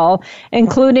alcohol,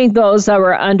 including those that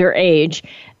were underage.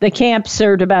 The camp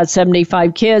served about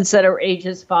 75 kids that are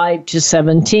ages 5 to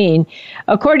 17.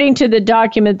 According to the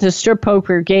document, the strip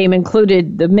poker game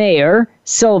included the mayor,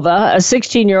 Silva, a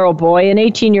 16-year-old boy, an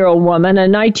 18-year-old woman, a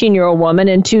 19-year-old woman,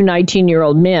 and 2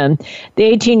 19-year-old men.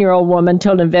 The 18-year-old woman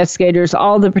told investigators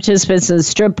all the participants in the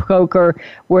strip poker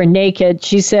were naked.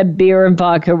 She said beer and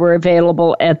vodka were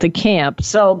available at the camp.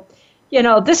 So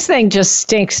This thing just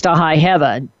stinks to high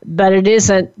heaven, but it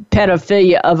isn't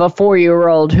pedophilia of a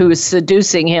 4-year-old who is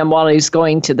seducing him while he's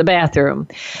going to the bathroom.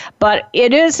 But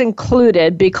it is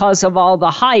included because of all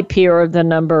the hype here of the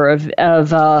number of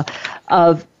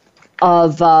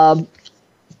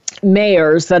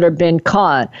mayors that have been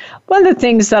caught. One of the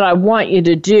things that I want you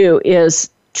to do is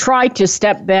try to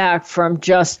step back from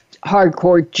just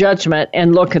hardcore judgment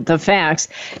and look at the facts.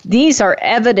 These are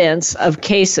evidence of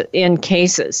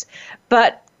cases.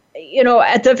 But,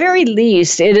 at the very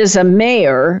least, it is a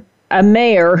mayor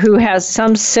who has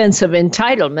some sense of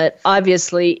entitlement,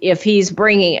 obviously, if he's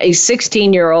bringing a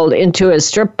 16-year-old into a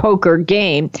strip poker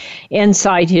game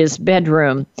inside his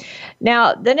bedroom.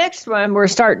 Now, the next one, we're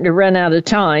starting to run out of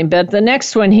time, but the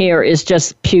next one here is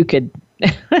just puked.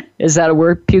 Is that a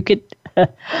word, puked?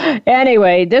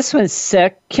 Anyway, this one's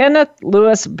sick. Kenneth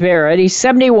Lewis Barrett, he's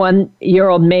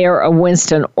 71-year-old mayor of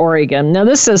Winston, Oregon. Now,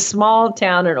 this is a small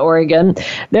town in Oregon.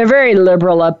 They're very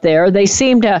liberal up there. They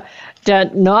seem to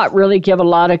not really give a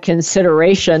lot of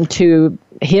consideration to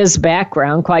his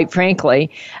background, quite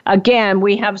frankly. Again,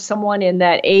 we have someone in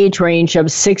that age range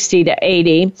of 60 to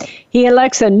 80. He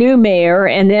elects a new mayor,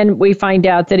 and then we find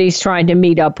out that he's trying to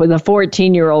meet up with a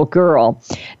 14-year-old girl.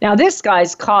 Now, this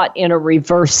guy's caught in a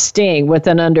reverse sting with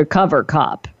an undercover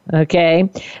cop, okay?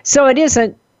 So it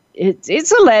isn't,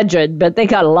 it's alleged, but they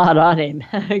got a lot on him,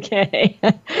 okay?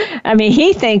 I mean,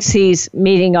 he thinks he's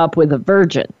meeting up with a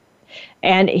virgin.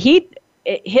 And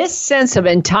his sense of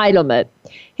entitlement,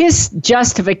 his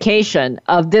justification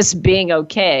of this being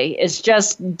okay is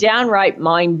just downright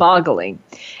mind-boggling.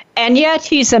 And yet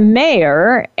he's a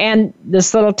mayor, and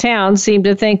this little town seemed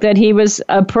to think that he was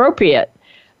appropriate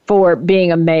for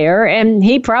being a mayor, and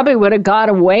he probably would have got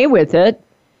away with it,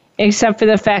 except for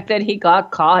the fact that he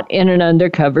got caught in an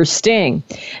undercover sting.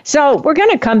 So we're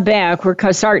going to come back. We're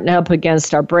starting up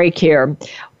against our break here.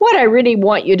 What I really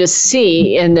want you to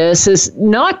see in this is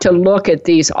not to look at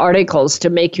these articles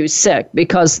to make you sick,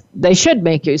 because they should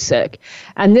make you sick.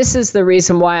 And this is the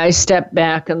reason why I step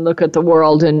back and look at the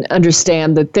world and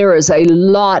understand that there is a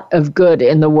lot of good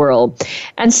in the world.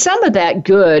 And some of that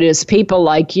good is people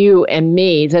like you and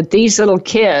me that these little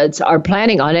kids are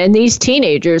planning on, and these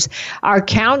teenagers are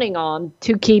counting on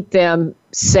to keep them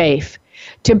safe.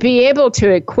 To be able to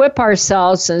equip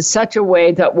ourselves in such a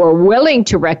way that we're willing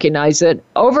to recognize it,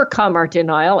 overcome our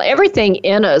denial. Everything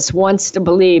in us wants to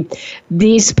believe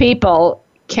these people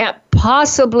can't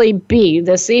possibly be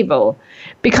this evil.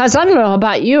 Because I don't know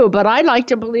about you, but I like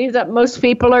to believe that most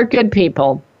people are good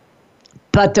people.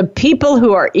 But the people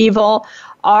who are evil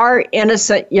are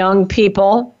innocent young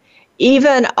people.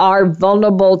 Even our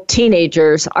vulnerable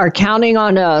teenagers are counting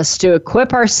on us to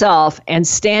equip ourselves and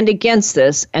stand against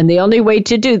this. And the only way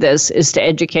to do this is to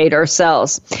educate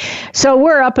ourselves. So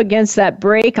we're up against that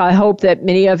break. I hope that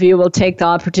many of you will take the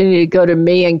opportunity to go to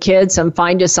Me and Kids and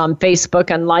find us on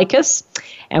Facebook and like us.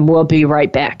 And we'll be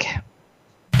right back.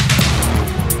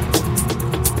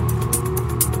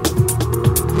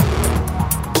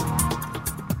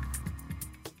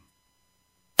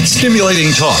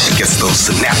 Stimulating talk. It gets those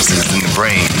synapses in the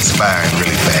brain firing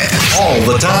really fast. All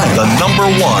the time. The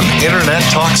 #1 Internet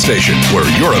talk station where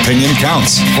your opinion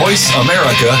counts.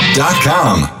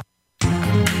 VoiceAmerica.com.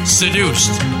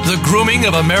 Seduced, The Grooming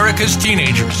of America's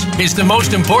Teenagers is the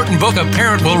most important book a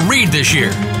parent will read this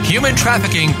year. Human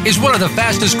trafficking is one of the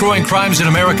fastest growing crimes in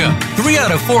America. 3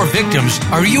 out of 4 victims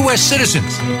are U.S.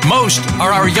 citizens. Most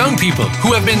are our young people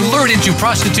who have been lured into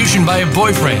prostitution by a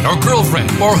boyfriend or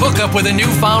girlfriend or hook up with a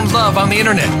newfound love on the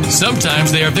internet. Sometimes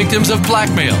they are victims of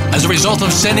blackmail as a result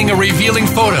of sending a revealing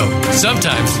photo.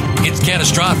 Sometimes it's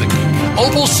catastrophic.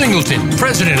 Opal Singleton,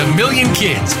 president of Million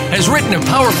Kids, has written a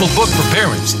powerful book for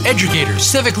parents, educators,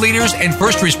 civic leaders, and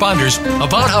first responders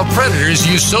about how predators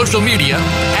use social media,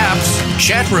 apps,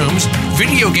 chat rooms,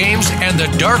 video games, and the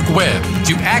dark web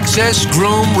to access,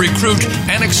 groom, recruit,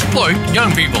 and exploit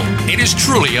young people. It is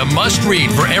truly a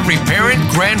must-read for every parent,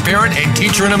 grandparent, and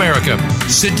teacher in America.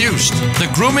 Seduced, The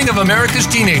Grooming of America's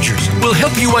Teenagers will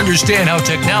help you understand how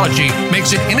technology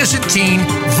makes an innocent teen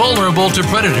vulnerable to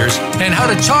predators and how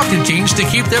to talk to teens to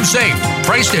keep them safe.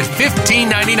 Priced at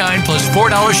 $15.99 plus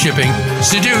 $4 shipping,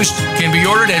 Seduced can be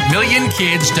ordered at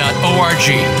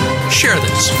millionkids.org. Share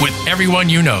this with everyone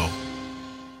you know.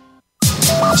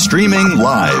 Streaming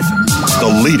live. The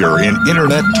leader in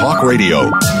Internet talk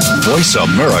radio.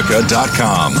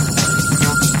 VoiceAmerica.com.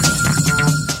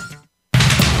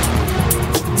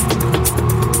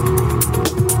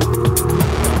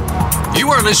 You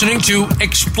are listening to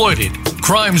Exploited: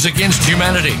 Crimes Against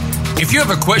Humanity. If you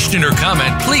have a question or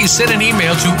comment, please send an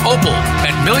email to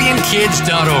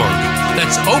opal@millionkids.org.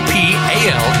 That's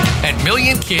OPAL at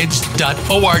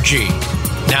millionkids.org.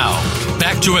 Now,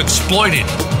 back to Exploited,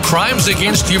 Crimes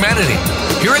Against Humanity.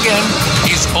 Here again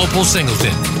is Opal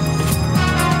Singleton.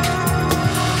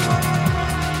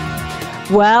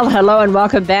 Well, hello and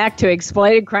welcome back to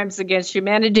Exploited Crimes Against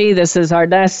Humanity. This is our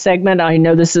last segment. I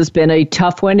know this has been a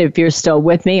tough one. If you're still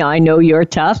with me, I know you're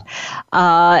tough.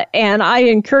 And I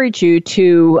encourage you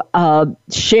to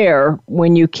share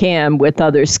when you can with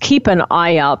others. Keep an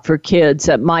eye out for kids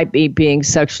that might be being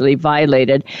sexually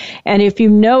violated. And if you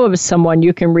know of someone,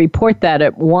 you can report that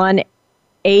at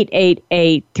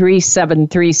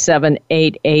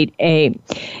 1-888-3737-888.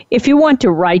 If you want to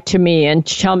write to me and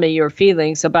tell me your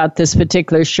feelings about this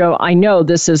particular show, I know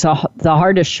this is the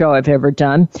hardest show I've ever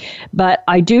done, but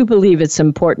I do believe it's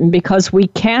important because we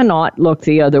cannot look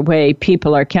the other way.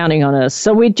 People are counting on us.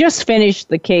 So we just finished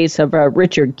the case of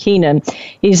Richard Keenan.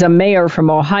 He's a mayor from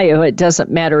Ohio. It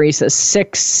doesn't matter. He's a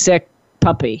sick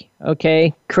puppy,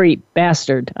 okay? Creep,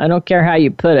 bastard. I don't care how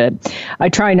you put it. I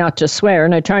try not to swear,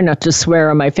 and I try not to swear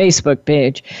on my Facebook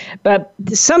page. But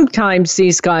sometimes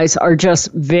these guys are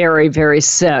just very, very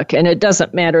sick, and it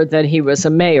doesn't matter that he was a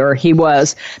mayor. He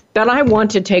was. But I want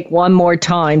to take one more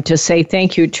time to say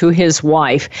thank you to his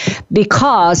wife,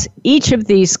 because each of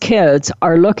these kids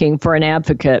are looking for an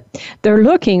advocate. They're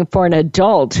looking for an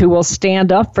adult who will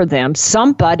stand up for them,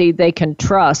 somebody they can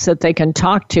trust, that they can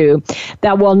talk to,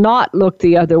 that will not look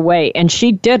the other way. And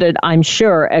she did it, I'm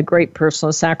sure, at great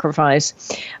personal sacrifice.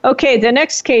 Okay, the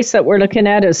next case that we're looking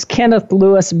at is Kenneth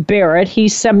Lewis Barrett.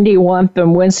 He's 71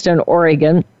 from Winston,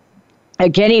 Oregon.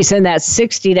 Again, he's in that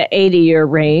 60 to 80-year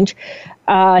range.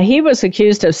 He was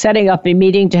accused of setting up a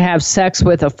meeting to have sex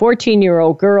with a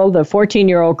 14-year-old girl. The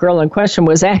 14-year-old girl in question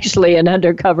was actually an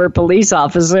undercover police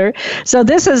officer. So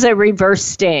this is a reverse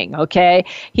sting, okay?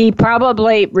 He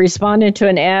probably responded to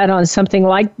an ad on something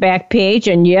like Backpage.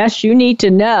 And yes, you need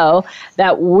to know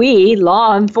that we,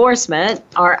 law enforcement,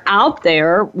 are out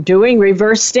there doing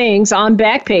reverse stings on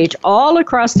Backpage all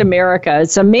across America.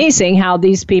 It's amazing how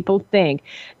these people think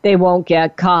they won't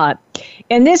get caught.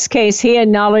 In this case, he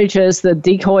acknowledges the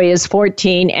decoy is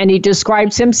 14, and he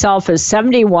describes himself as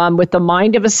 71 with the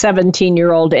mind of a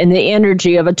 17-year-old and the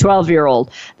energy of a 12-year-old.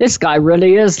 This guy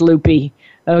really is loopy,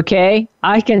 okay?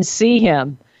 I can see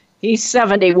him. He's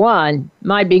 71,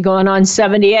 might be going on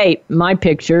 78, my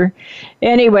picture.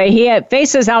 Anyway, he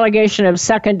faces allegation of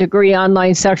second-degree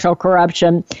online sexual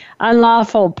corruption,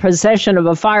 unlawful possession of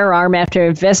a firearm after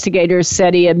investigators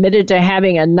said he admitted to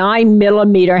having a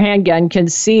 9mm handgun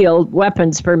concealed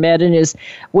weapons permit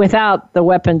without the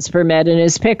weapons permit in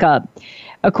his pickup.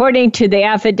 According to the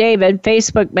affidavit,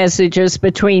 Facebook messages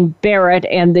between Barrett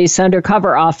and these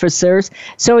undercover officers.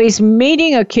 So he's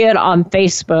meeting a kid on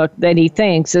Facebook that he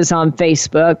thinks is on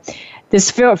Facebook. This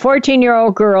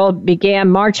 14-year-old girl began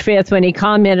March 5th when he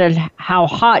commented how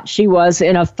hot she was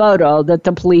in a photo that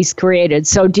the police created.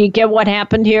 So do you get what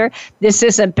happened here? This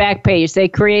isn't Backpage. They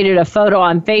created a photo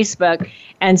on Facebook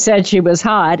and said she was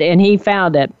hot, and he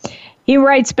found it. He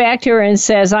writes back to her and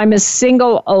says, "I'm a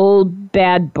single old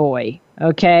bad boy."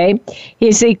 Okay,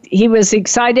 he was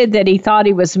excited that he thought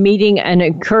he was meeting and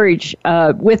encouraged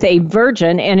with a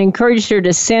virgin, and encouraged her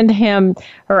to send him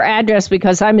her address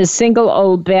because I'm a single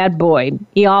old bad boy.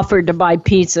 He offered to buy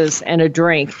pizzas and a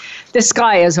drink. This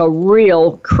guy is a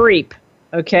real creep.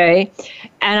 Okay,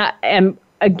 and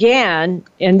again,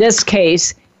 in this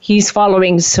case, he's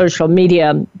following social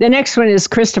media. The next one is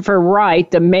Christopher Wright,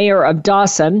 the mayor of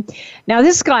Dawson. Now,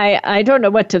 this guy, I don't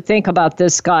know what to think about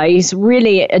this guy. He's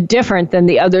really different than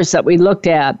the others that we looked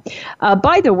at.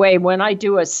 By the way, when I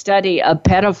do a study of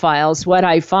pedophiles, what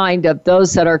I find of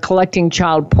those that are collecting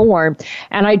child porn,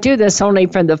 and I do this only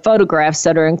from the photographs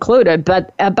that are included,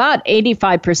 but about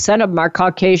 85% of them are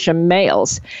Caucasian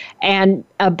males. And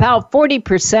about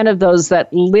 40% of those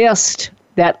that list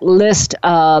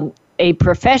a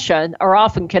profession are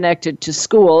often connected to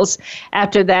schools.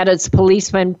 After that, it's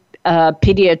policemen,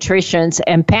 pediatricians,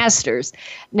 and pastors.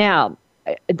 Now,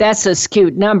 that's a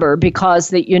skewed number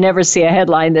because you never see a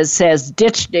headline that says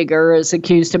ditch digger is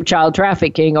accused of child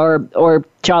trafficking or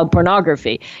child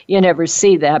pornography. You never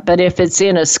see that. But if it's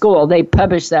in a school, they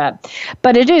publish that.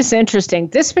 But it is interesting.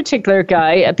 This particular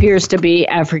guy appears to be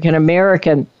African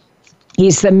American.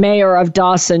 He's the mayor of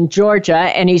Dawson, Georgia,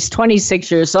 and he's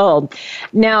 26 years old.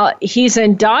 Now, he's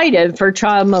indicted for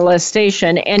child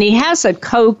molestation, and he's a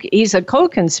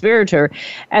co-conspirator.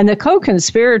 And the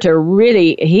co-conspirator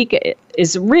really,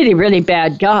 is a really, really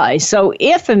bad guy. So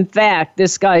if, in fact,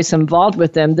 this guy's involved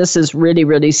with them, this is really,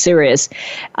 really serious.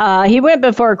 He went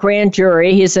before a grand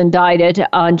jury. He's indicted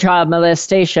on child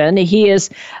molestation. He is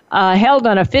held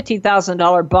on a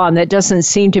 $50,000 bond. That doesn't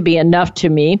seem to be enough to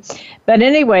me. But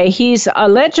anyway, he's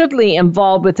allegedly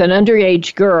involved with an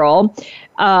underage girl,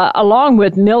 along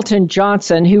with Milton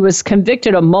Johnson, who was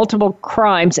convicted of multiple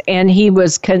crimes, and he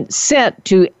was sent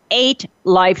to 8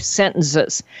 life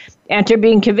sentences after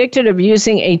being convicted of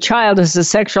using a child as a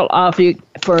sexual object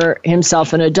for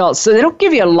himself and adults. So they don't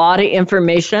give you a lot of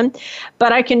information,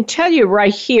 but I can tell you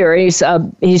right here, he's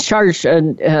charged,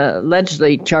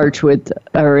 allegedly charged with,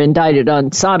 or indicted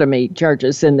on sodomy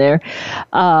charges in there.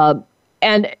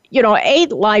 And,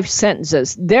 8 life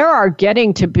sentences. There are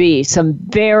getting to be some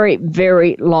very,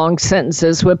 very long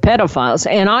sentences with pedophiles.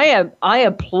 And I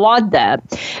applaud that.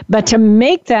 But to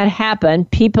make that happen,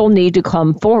 people need to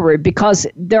come forward because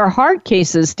there are hard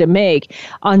cases to make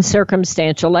on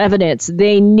circumstantial evidence.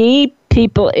 They need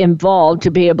people involved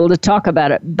to be able to talk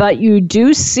about it. But you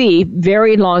do see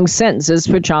very long sentences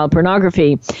for child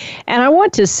pornography. And I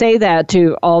want to say that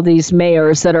to all these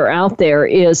mayors that are out there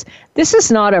is this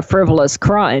is not a frivolous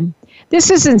crime.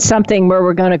 This isn't something where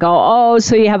we're going to go, oh,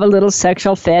 so you have a little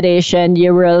sexual fetish and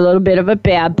you were a little bit of a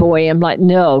bad boy. I'm like,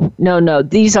 no.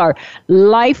 These are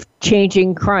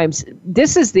life-changing crimes.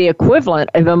 This is the equivalent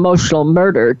of emotional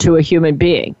murder to a human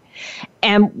being.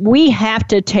 And we have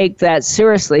to take that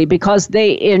seriously because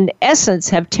they, in essence,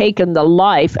 have taken the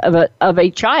life of a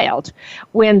child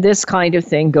when this kind of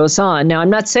thing goes on. Now,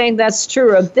 I'm not saying that's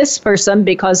true of this person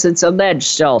because it's alleged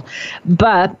still,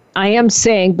 but I am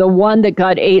saying the one that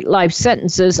got 8 life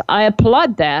sentences, I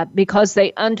applaud that because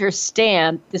they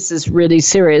understand this is really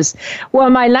serious.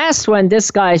 Well, my last one, this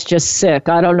guy's just sick.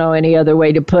 I don't know any other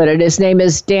way to put it. His name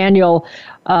is Daniel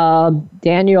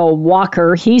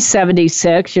Walker. He's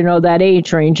 76, that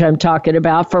age range I'm talking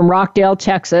about, from Rockdale,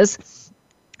 Texas.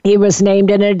 He was named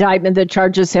in an indictment that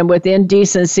charges him with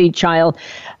indecency, sexual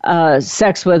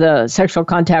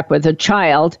contact with a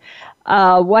child.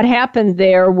 What happened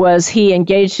there was he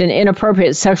engaged in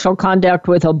inappropriate sexual conduct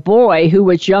with a boy who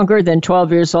was younger than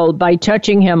 12 years old by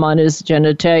touching him on his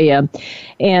genitalia.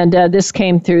 And this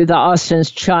came through the Austin's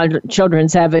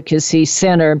Children's Advocacy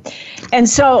Center. And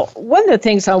so one of the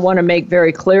things I want to make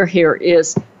very clear here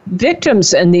is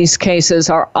victims in these cases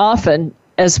are often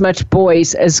as much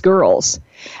boys as girls.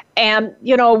 And,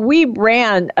 we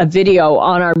ran a video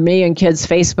on our Million Kids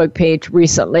Facebook page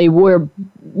recently where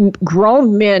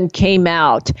grown men came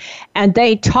out and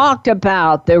they talked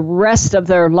about the rest of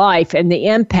their life and the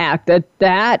impact that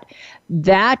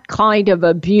kind of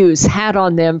abuse had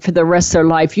on them for the rest of their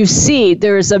life. You see,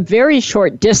 there is a very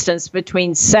short distance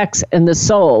between sex and the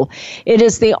soul. It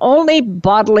is the only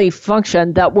bodily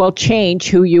function that will change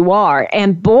who you are.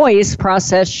 And boys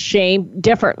process shame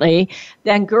differently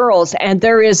than girls. And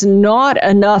there is not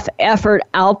enough effort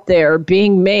out there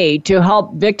being made to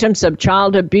help victims of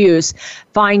child abuse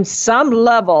find some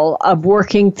level of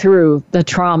working through the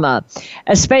trauma.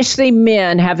 Especially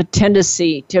men have a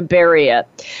tendency to bury it.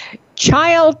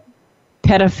 Child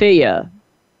pedophilia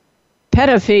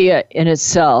in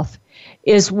itself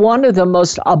is one of the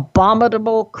most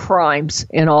abominable crimes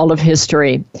in all of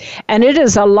history. And it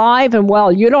is alive and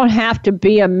well. You don't have to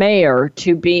be a mayor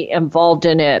to be involved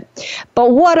in it.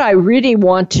 But what I really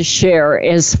want to share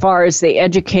as far as the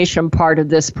education part of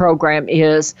this program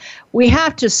is we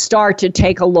have to start to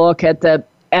take a look at the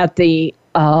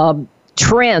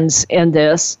trends in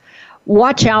this.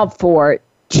 Watch out for it.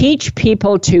 Teach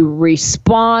people to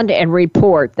respond and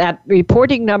report. That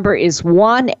reporting number is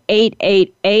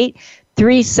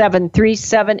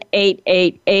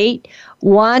 1-888-3737-888,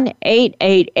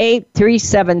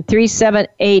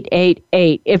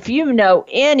 1-888-3737-888. If you know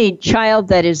any child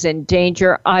that is in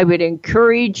danger, I would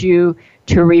encourage you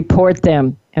to report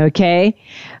them, okay?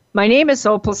 My name is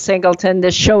Opal Singleton.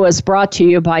 This show is brought to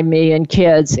you by Million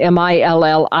Kids,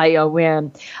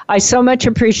 Million. I so much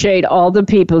appreciate all the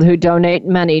people who donate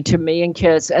money to Million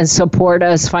Kids and support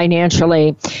us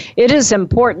financially. It is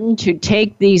important to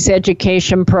take these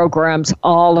education programs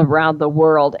all around the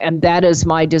world, and that is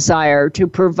my desire, to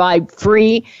provide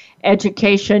free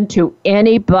education to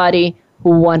anybody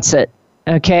who wants it,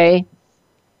 okay?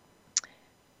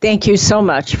 Thank you so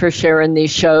much for sharing these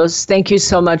shows. Thank you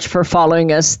so much for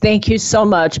following us. Thank you so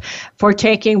much for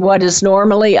taking what is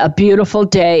normally a beautiful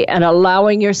day and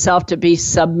allowing yourself to be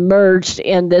submerged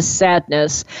in this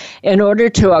sadness in order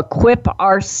to equip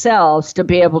ourselves to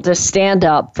be able to stand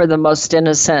up for the most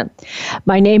innocent.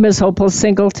 My name is Opal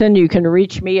Singleton. You can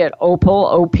reach me at Opal,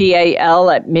 O-P-A-L,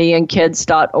 at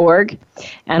millionkids.org.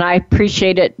 And I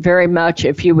appreciate it very much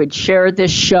if you would share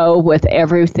this show with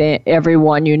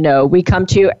everyone you know. We come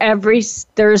to you every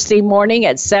Thursday morning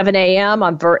at 7 a.m.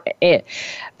 on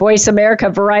Voice America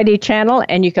Variety Channel,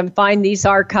 and you can find these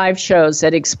archive shows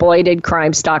at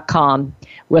exploitedcrimes.com.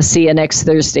 We'll see you next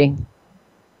Thursday.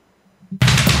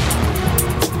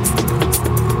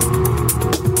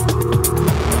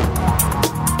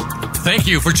 Thank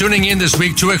you for tuning in this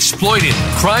week to Exploited,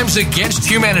 Crimes Against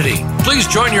Humanity. Please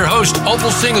join your host, Opal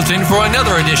Singleton, for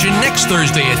another edition next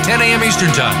Thursday at 10 a.m.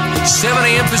 Eastern Time, 7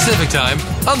 a.m. Pacific Time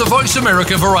on the Voice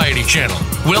America Variety Channel.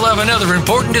 We'll have another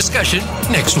important discussion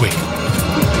next week.